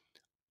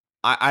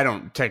 I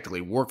don't technically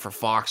work for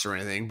Fox or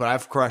anything, but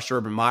I've crushed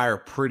Urban Meyer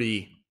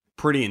pretty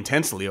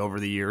intensely over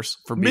the years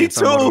for being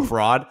somewhat of a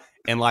fraud.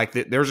 And like,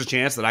 there's a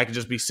chance that I could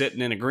just be sitting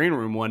in a green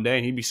room one day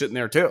and he'd be sitting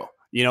there too.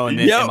 You know, and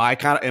then am I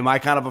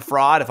kind of a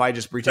fraud if I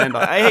just pretend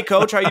like, hey,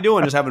 coach, how you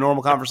doing? Just have a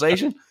normal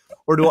conversation,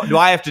 or do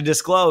I have to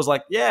disclose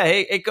like, yeah,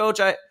 hey, coach,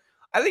 I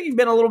think you've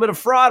been a little bit of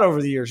fraud over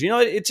the years. You know,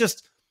 it's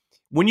just,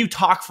 when you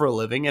talk for a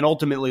living, and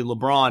ultimately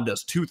LeBron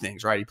does 2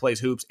 things, right? He plays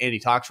hoops and he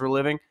talks for a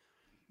living.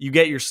 You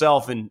get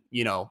yourself in,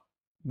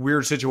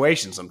 weird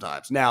situations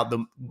sometimes. Now,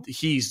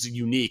 he's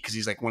unique because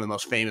he's like one of the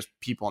most famous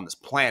people on this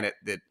planet,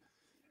 that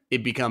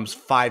it becomes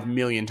 5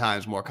 million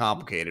times more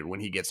complicated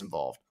when he gets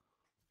involved.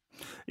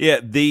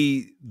 Yeah,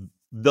 the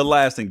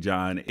last thing,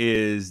 John,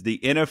 is the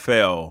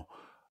NFL,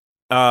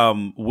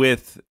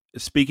 with,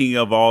 speaking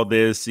of all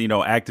this,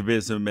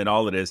 activism and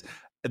all of this,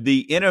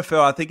 the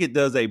NFL, I think it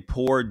does a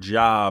poor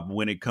job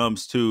when it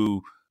comes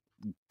to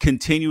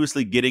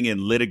continuously getting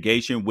in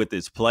litigation with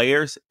its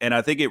players. And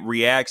I think it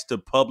reacts to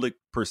public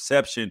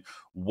perception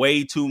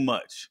way too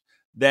much.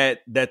 That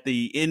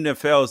the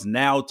NFL is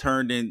now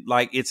turned in,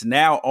 like, it's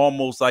now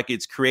almost like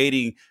it's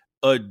creating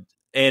an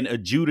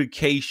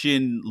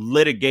adjudication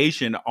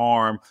litigation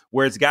arm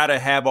where it's got to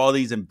have all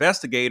these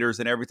investigators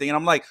and everything. And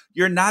I'm like,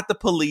 you're not the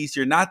police,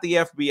 you're not the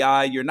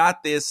FBI, you're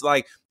not this.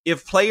 Like,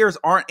 if players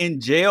aren't in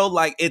jail,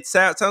 like, it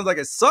sounds like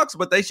it sucks,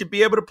 but they should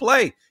be able to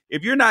play.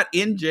 If you're not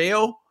in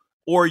jail,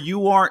 or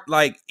you aren't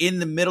like in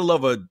the middle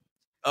of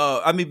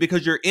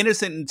because you're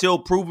innocent until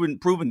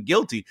proven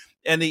guilty.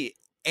 And the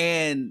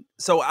And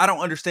so I don't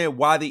understand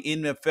why the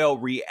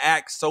NFL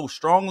reacts so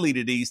strongly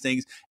to these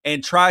things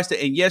and tries to,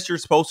 and yes, you're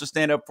supposed to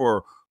stand up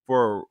for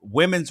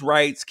women's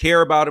rights,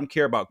 care about them,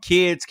 care about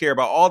kids, care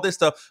about all this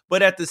stuff.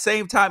 But at the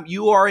same time,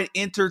 you are an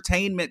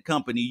entertainment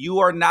company. You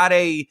are not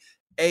a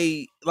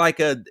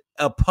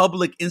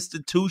public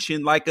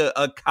institution like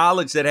a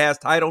college that has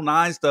Title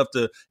IX stuff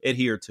to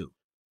adhere to.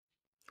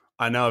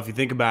 I know, if you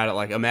think about it,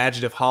 like,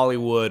 imagine if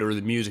Hollywood or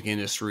the music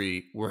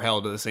industry were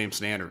held to the same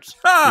standards.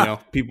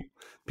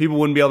 People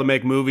wouldn't be able to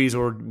make movies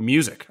or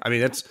music. I mean,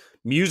 that's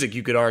music.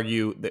 You could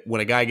argue that when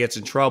a guy gets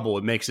in trouble,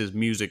 it makes his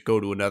music go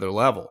to another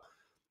level.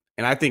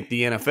 And I think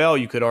the NFL,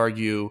 you could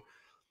argue,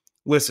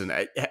 listen,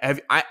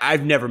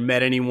 I've never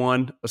met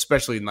anyone,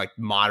 especially in like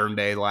modern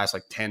day, the last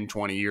like 10,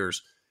 20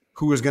 years,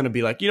 who is going to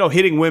be like,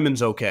 hitting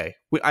women's okay.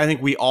 I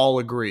think we all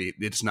agree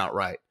it's not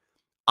right.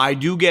 I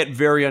do get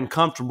very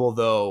uncomfortable,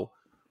 though,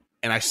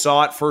 and I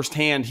saw it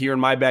firsthand here in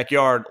my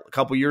backyard a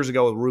couple years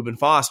ago with Reuben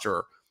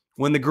Foster,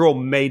 when the girl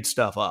made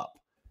stuff up.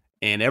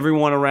 And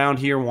everyone around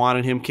here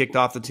wanted him kicked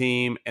off the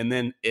team. And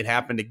then it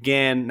happened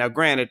again. Now,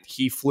 granted,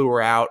 he flew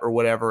her out or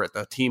whatever at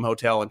the team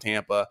hotel in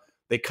Tampa.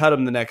 They cut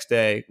him the next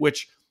day,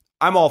 which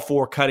I'm all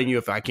for cutting you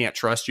if I can't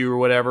trust you or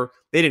whatever.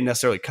 They didn't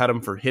necessarily cut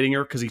him for hitting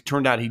her because he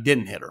turned out he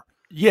didn't hit her.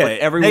 Yeah, but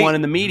everyone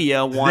in the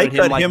media wanted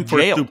him for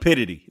jailed.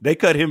 Stupidity. They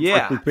cut him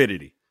for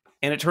stupidity.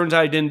 And it turns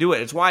out he didn't do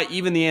it. It's why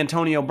even the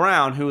Antonio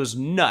Brown, who is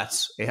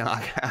nuts,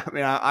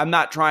 I'm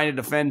not trying to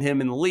defend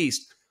him in the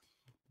least,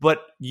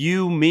 but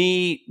you,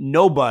 me,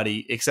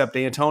 nobody except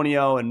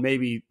Antonio and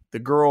maybe the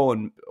girl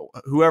and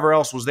whoever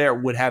else was there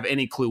would have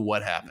any clue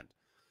what happened.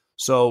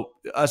 So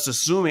us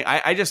assuming,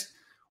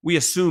 we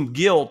assume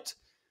guilt,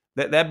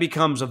 that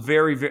becomes a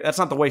very, very, that's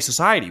not the way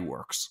society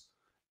works,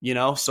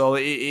 So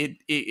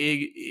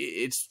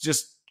it's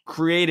just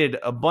created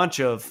a bunch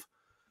of,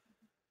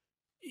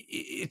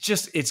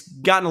 it's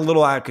gotten a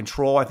little out of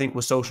control, I think,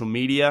 with social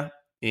media.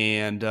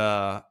 And,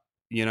 but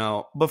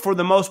for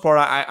the most part,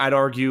 I'd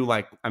argue,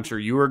 like, I'm sure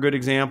you were a good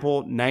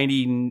example.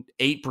 98%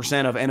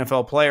 of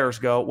NFL players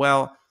go,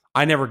 well,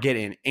 I never get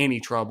in any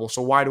trouble.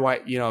 So why do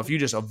I, if you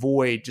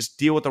just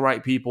deal with the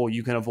right people,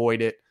 you can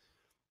avoid it.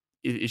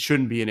 It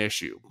shouldn't be an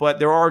issue. But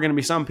there are going to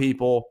be some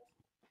people,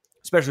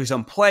 especially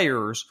some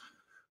players,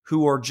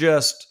 who are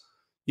just,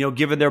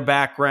 given their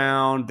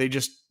background,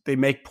 they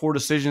make poor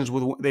decisions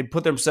they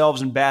put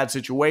themselves in bad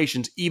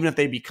situations, even if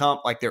they become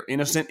like they're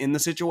innocent in the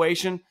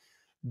situation,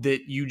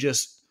 that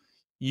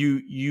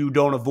you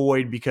don't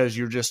avoid because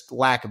you're just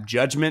lack of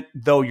judgment,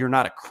 though you're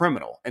not a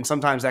criminal. And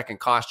sometimes that can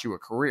cost you a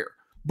career.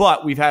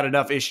 But we've had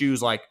enough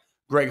issues like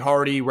Greg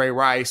Hardy, Ray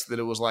Rice, that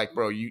it was like,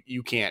 bro,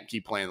 you can't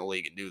keep playing the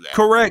league and do that.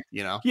 Correct.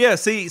 Yeah.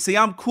 See,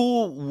 I'm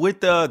cool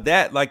with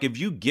that. Like, if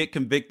you get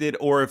convicted,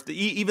 or if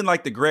even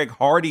like the Greg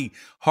Hardy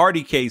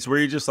case, where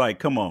you're just like,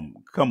 come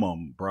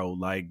on, bro.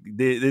 Like,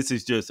 this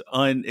is just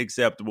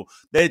unacceptable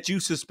that you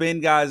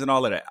suspend guys and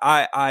all of that.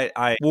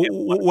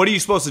 What are you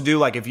supposed to do?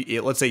 Like,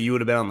 if let's say you would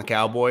have been on the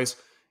Cowboys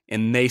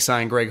and they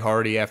signed Greg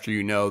Hardy after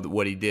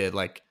what he did,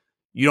 like,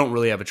 you don't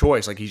really have a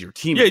choice. Like, he's your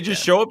teammate. Yeah,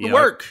 just show up to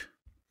work.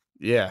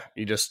 Yeah,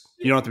 you don't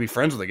have to be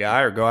friends with the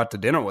guy or go out to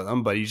dinner with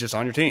him, but he's just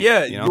on your team.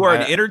 Yeah, you are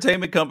an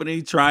entertainment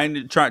company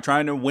trying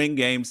to win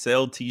games,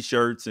 sell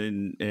T-shirts,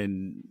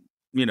 and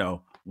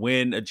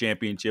win a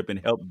championship and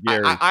help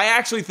Gary. I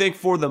actually think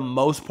for the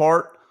most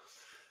part,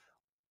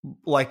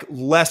 like,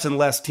 less and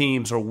less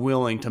teams are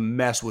willing to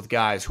mess with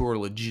guys who are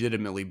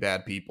legitimately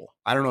bad people.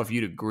 I don't know if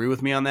you'd agree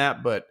with me on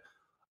that, but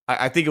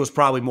I think it was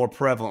probably more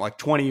prevalent. Like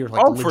 20 years,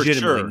 like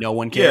legitimately, no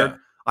one cared. Yeah.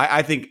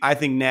 I think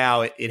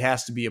now it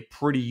has to be a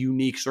pretty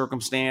unique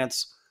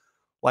circumstance.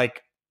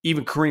 Like,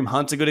 even Kareem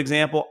Hunt's a good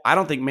example. I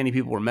don't think many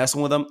people were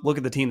messing with him. Look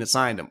at the team that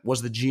signed him.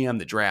 Was the GM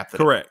that drafted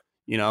him. Correct.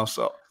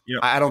 So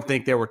I don't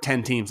think there were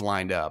 10 teams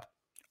lined up.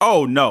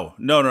 Oh, no.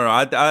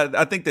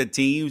 I think that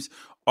teams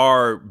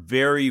are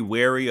very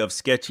wary of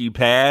sketchy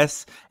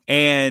pass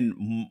and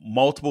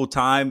multiple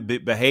time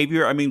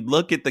behavior. I mean,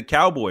 look at the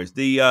Cowboys.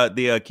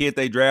 The kid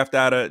they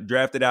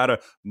drafted out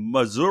of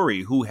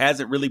Missouri, who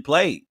hasn't really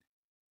played.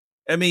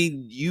 I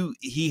mean,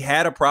 he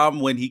had a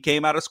problem when he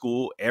came out of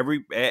school.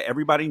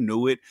 Everybody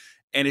knew it,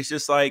 and it's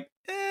just like,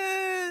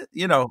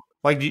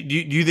 Like, do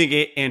you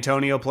think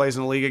Antonio plays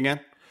in the league again?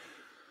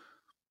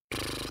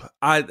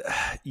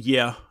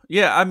 Yeah.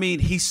 I mean,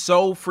 he's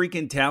so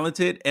freaking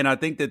talented, and I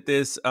think that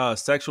this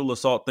sexual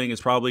assault thing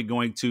is probably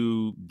going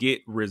to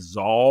get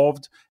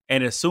resolved.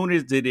 And as soon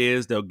as it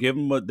is, they'll give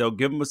him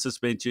a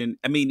suspension.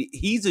 I mean,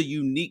 he's a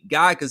unique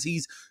guy because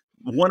he's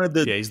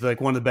he's like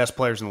one of the best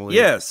players in the league.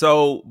 Yeah,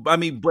 so I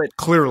mean, but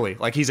clearly,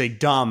 like, he's a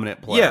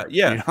dominant player.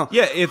 Yeah.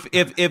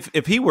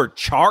 If he were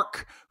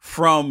Chark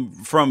from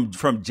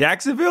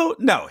Jacksonville,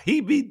 no,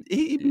 he'd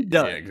be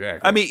done. Yeah,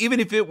 exactly. I mean, even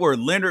if it were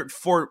Leonard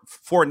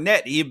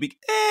Fournette, he'd be.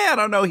 I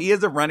don't know. He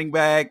is a running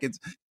back. It's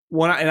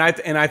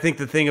and I think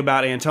the thing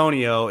about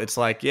Antonio, it's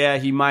like, yeah,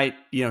 he might,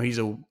 he's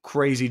a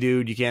crazy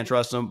dude. You can't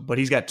trust him, but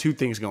he's got two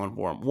things going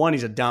for him. One,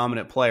 he's a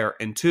dominant player,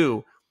 and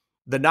two,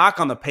 the knock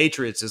on the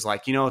Patriots is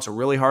like, it's a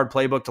really hard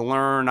playbook to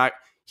learn.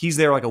 he's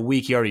there like a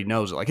week, he already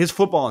knows it. Like his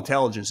football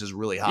intelligence is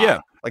really high. Yeah.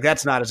 Like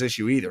that's not his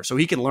issue either. So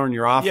he can learn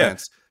your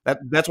offense.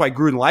 That's why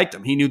Gruden liked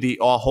him. He knew the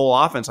whole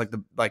offense like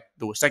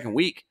the second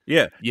week.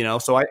 Yeah.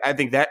 So I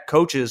think that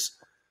coaches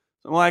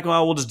like,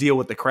 well, we'll just deal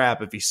with the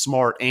crap if he's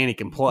smart and he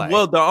can play.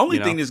 Well, the only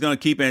thing that's going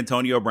to keep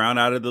Antonio Brown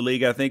out of the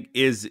league, I think,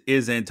 is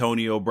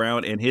Antonio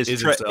Brown and his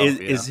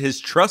his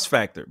trust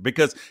factor.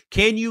 Because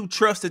can you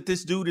trust that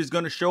this dude is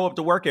going to show up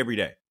to work every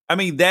day? I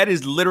mean, that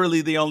is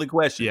literally the only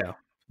question. Yeah,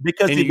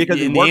 because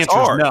he works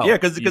hard. No. Yeah,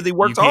 because he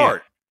works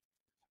hard.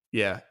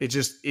 Yeah, it's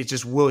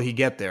just will he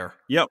get there?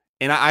 Yep.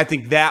 And I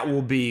think that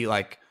will be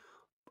like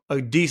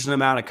a decent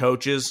amount of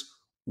coaches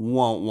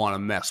won't want to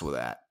mess with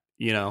that.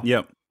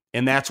 Yep.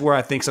 And that's where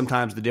I think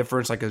sometimes the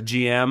difference, like a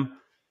GM,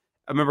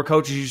 I remember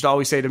coaches used to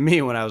always say to me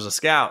when I was a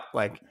scout,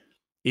 like,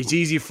 it's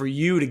easy for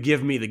you to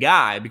give me the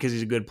guy because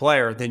he's a good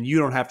player, then you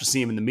don't have to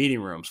see him in the meeting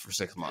rooms for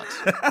 6 months.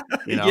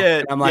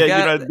 Yeah, I'm like,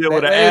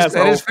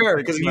 that is fair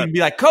because you'd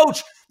be like,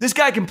 Coach, this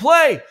guy can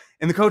play.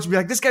 And the coach would be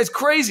like, this guy's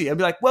crazy. I'd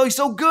be like, well, he's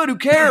so good. Who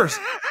cares?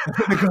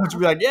 And the coach would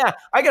be like, yeah,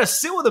 I got to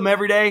sit with him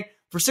every day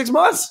for 6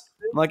 months.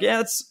 I'm like,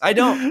 yeah, I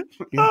don't.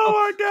 Oh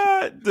my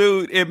God,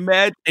 dude!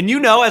 Imagine,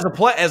 and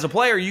as a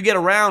player, you get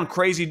around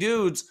crazy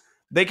dudes.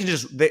 They can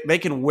they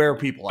can wear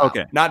people out.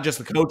 Okay, not just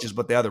the coaches,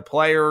 but the other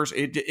players.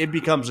 It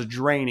becomes a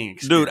draining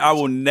experience. Dude, I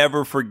will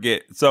never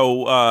forget.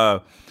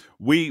 So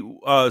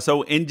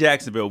so in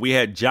Jacksonville, we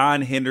had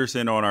John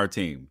Henderson on our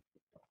team.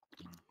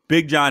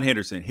 Big John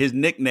Henderson. His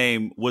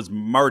nickname was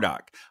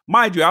Murdoch.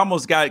 Mind you, I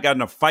almost got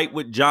in a fight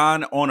with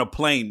John on a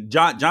plane.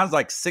 John's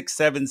like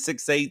 6'7",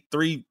 6'8",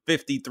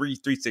 350,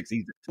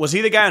 360. Was he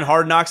the guy in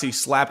Hard Knocks he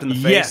slapped in the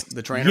face? Yes,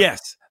 the trainer?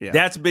 Yes. Yeah.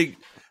 That's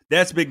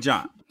Big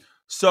John.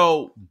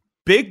 So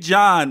Big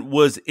John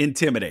was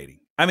intimidating.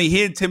 I mean,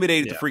 he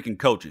intimidated the freaking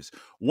coaches.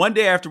 One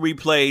day after we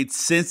played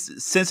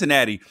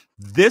Cincinnati,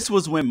 this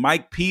was when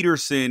Mike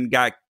Peterson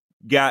got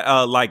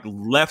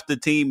left the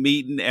team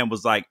meeting and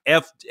was like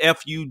F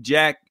you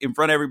Jack in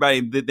front of everybody,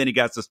 and then he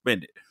got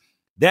suspended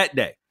that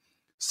day.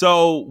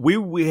 So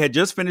we had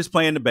just finished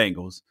playing the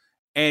Bengals,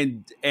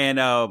 and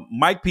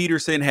Mike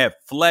Peterson had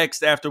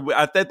flexed after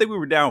I think we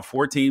were down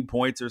 14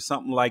 points or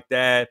something like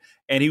that,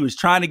 and he was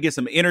trying to get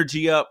some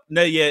energy up.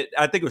 No, yet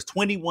I think it was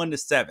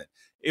 21-7.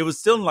 It was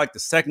still in like the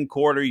second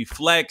quarter. He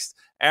flexed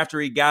after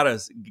he got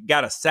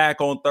a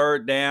sack on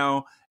third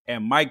down.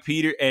 And Mike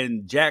Peter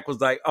and Jack was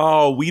like,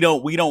 "Oh, we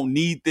don't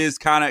need this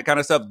kind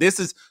of stuff." This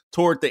is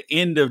toward the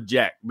end of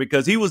Jack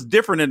because he was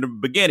different in the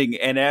beginning,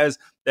 and as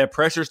that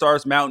pressure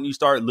starts mounting, you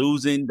start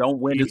losing, don't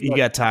win. He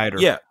got tighter.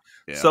 Yeah.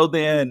 So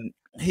then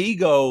he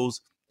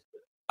goes.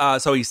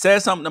 So he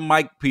says something to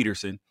Mike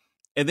Peterson,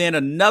 and then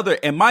another.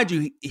 And mind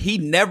you, he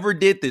never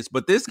did this,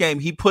 but this game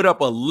he put up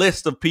a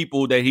list of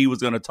people that he was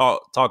going to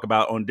talk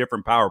about on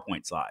different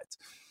PowerPoint slides.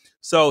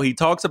 So he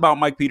talks about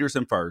Mike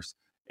Peterson first.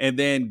 And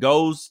then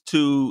goes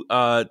to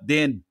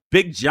then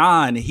Big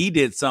John. He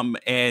did something,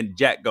 and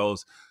Jack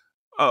goes,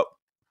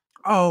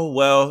 "Oh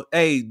well,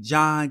 hey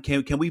John,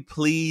 can we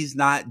please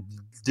not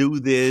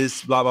do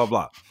this?" Blah blah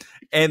blah.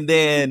 And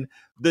then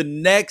the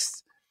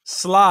next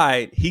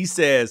slide, he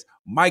says,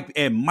 Mike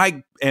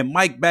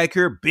back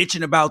here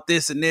bitching about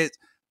this and this,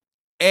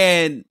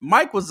 and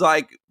Mike was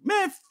like,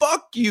 "Man,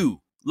 fuck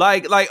you!"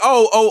 Like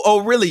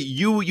oh really?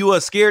 You are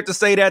scared to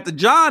say that to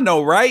John,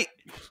 though, right?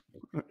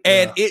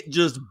 And it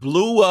just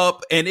blew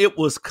up, and it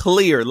was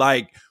clear.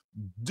 Like,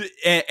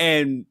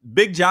 and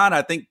Big John,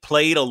 I think,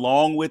 played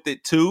along with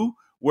it too,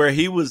 where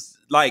he was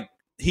like,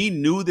 he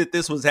knew that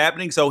this was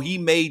happening, so he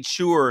made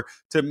sure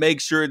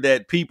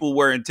that people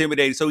were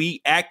intimidated. So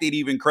he acted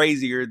even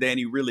crazier than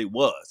he really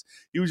was.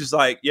 He was just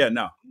like, "Yeah,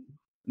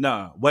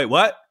 no, wait,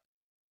 what?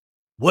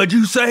 What'd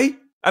you say?"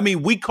 I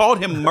mean, we called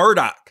him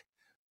Murdoch.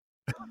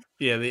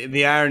 Yeah,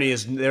 the irony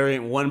is there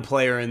ain't one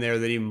player in there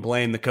that even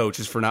blamed the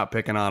coaches for not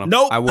picking on him.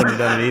 Nope. I wouldn't have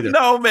done it either.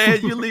 No,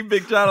 man, you leave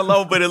Big John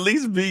alone, but at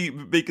least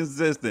be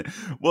consistent.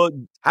 Well,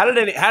 how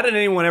did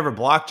anyone ever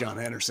block John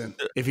Henderson?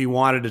 If he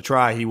wanted to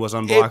try, he was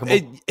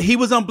unblockable. He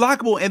was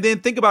unblockable, and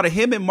then think about it.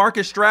 Him and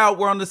Marcus Stroud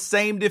were on the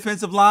same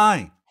defensive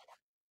line.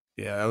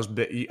 Yeah, that was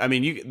big. I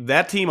mean,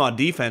 that team on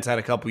defense had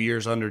a couple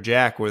years under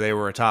Jack where they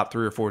were a top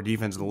 3 or 4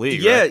 defense in the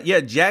league. Yeah, right? yeah.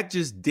 Jack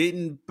just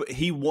didn't.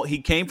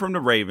 He came from the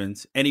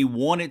Ravens, and he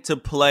wanted to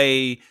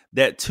play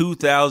that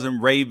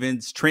 2000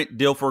 Ravens Trent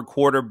Dilfer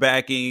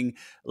quarterbacking,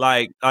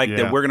 like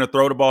that. We're gonna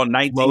throw the ball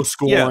 19, low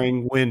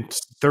scoring, win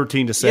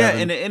 13-7. Yeah,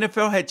 and the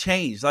NFL had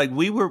changed. Like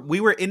we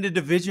were in the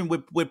division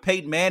with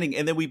Peyton Manning,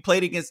 and then we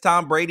played against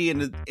Tom Brady in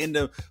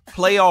the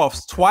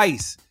playoffs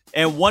twice.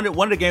 And one of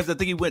the games, I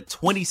think he went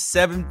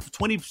 27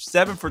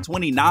 for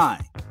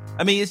 29.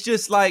 I mean, it's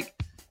just like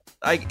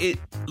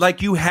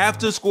you have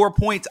to score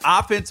points.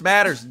 Offense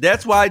matters.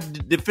 That's why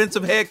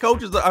defensive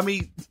coordinators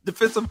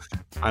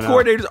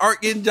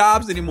aren't getting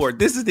jobs anymore.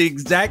 This is the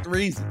exact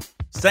reason.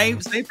 Same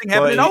thing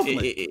happened in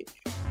Oakland.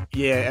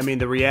 Yeah, I mean,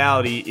 the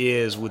reality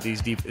is with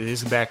these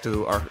this is back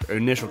to our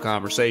initial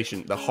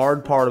conversation. The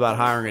hard part about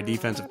hiring a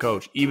defensive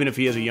coach, even if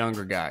he is a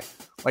younger guy,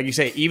 like you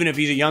say, even if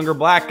he's a younger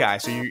black guy,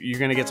 so you're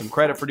going to get some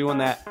credit for doing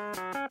that.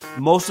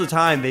 most of the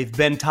time they've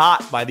been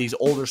taught by these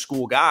older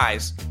school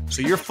guys.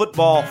 So your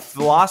football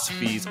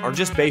philosophies are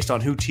just based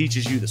on who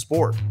teaches you the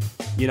sport.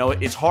 You know,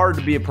 it's hard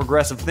to be a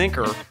progressive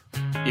thinker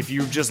if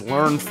you just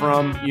learn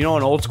from, you know,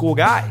 an old school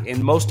guy.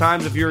 And most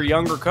times if you're a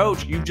younger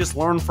coach, you just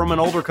learn from an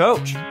older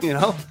coach, you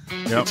know?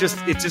 Yep.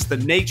 It's just the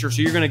nature.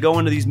 So you're going to go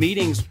into these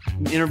meetings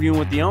interviewing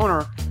with the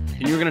owner,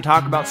 and you're going to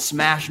talk about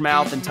smash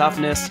mouth and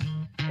toughness,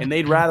 and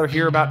they'd rather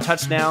hear about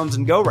touchdowns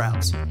and go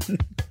routes.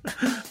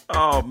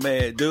 Oh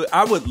man, dude,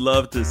 I would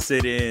love to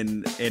sit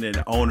in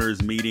an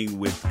owner's meeting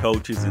with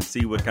coaches and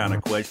see what kind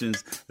of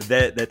questions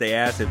that they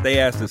ask. If they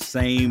ask the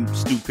same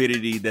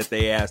stupidity that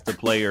they ask the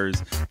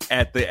players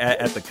at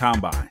the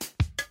combine.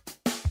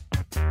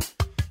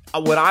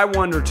 What I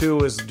wonder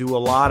too is, do a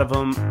lot of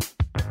them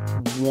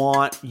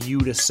want you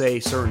to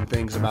say certain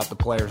things about the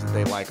players that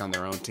they like on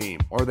their own team?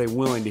 Or are they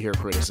willing to hear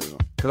criticism?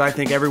 Because I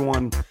think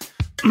everyone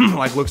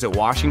like looks at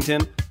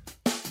Washington.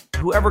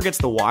 Whoever gets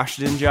the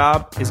Washington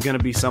job is going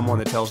to be someone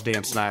that tells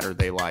Dan Snyder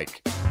they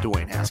like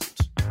Dwayne Haskins.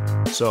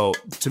 So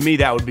to me,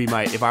 that would be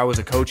if I was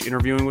a coach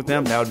interviewing with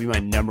them, that would be my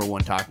number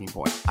one talking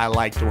point. I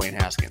like Dwayne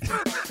Haskins.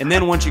 And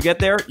then once you get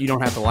there, you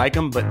don't have to like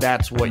him, but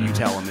that's what you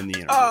tell them in the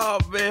interview. Oh,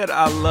 man,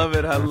 I love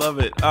it. I love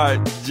it. All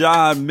right,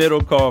 John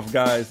Middlecoff,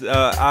 guys.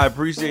 I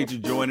appreciate you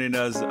joining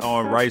us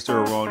on Rice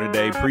or Wrong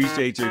today.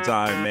 Appreciate your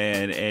time,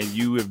 man, and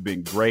you have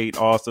been great,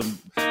 awesome.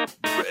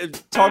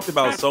 Talked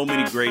about so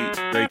many great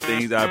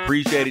things. I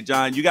appreciate it,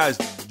 John. You guys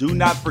do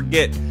not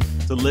forget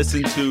to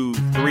listen to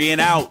 3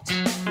 and Out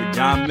with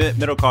John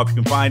Middlecoff. You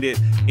can find it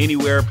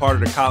anywhere, part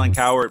of the Colin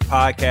Cowherd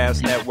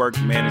Podcast Network.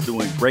 The man is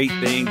doing great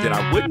things, and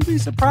I wouldn't be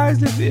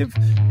surprised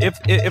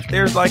if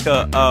there's like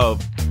a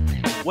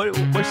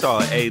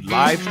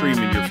live stream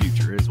in your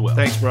future as well.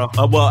 Thanks, bro.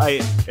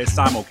 It's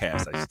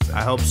simulcast, I should say.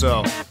 I hope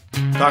so.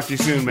 Talk to you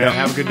soon, man.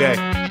 Have a good day.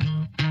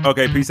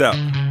 Okay, peace out.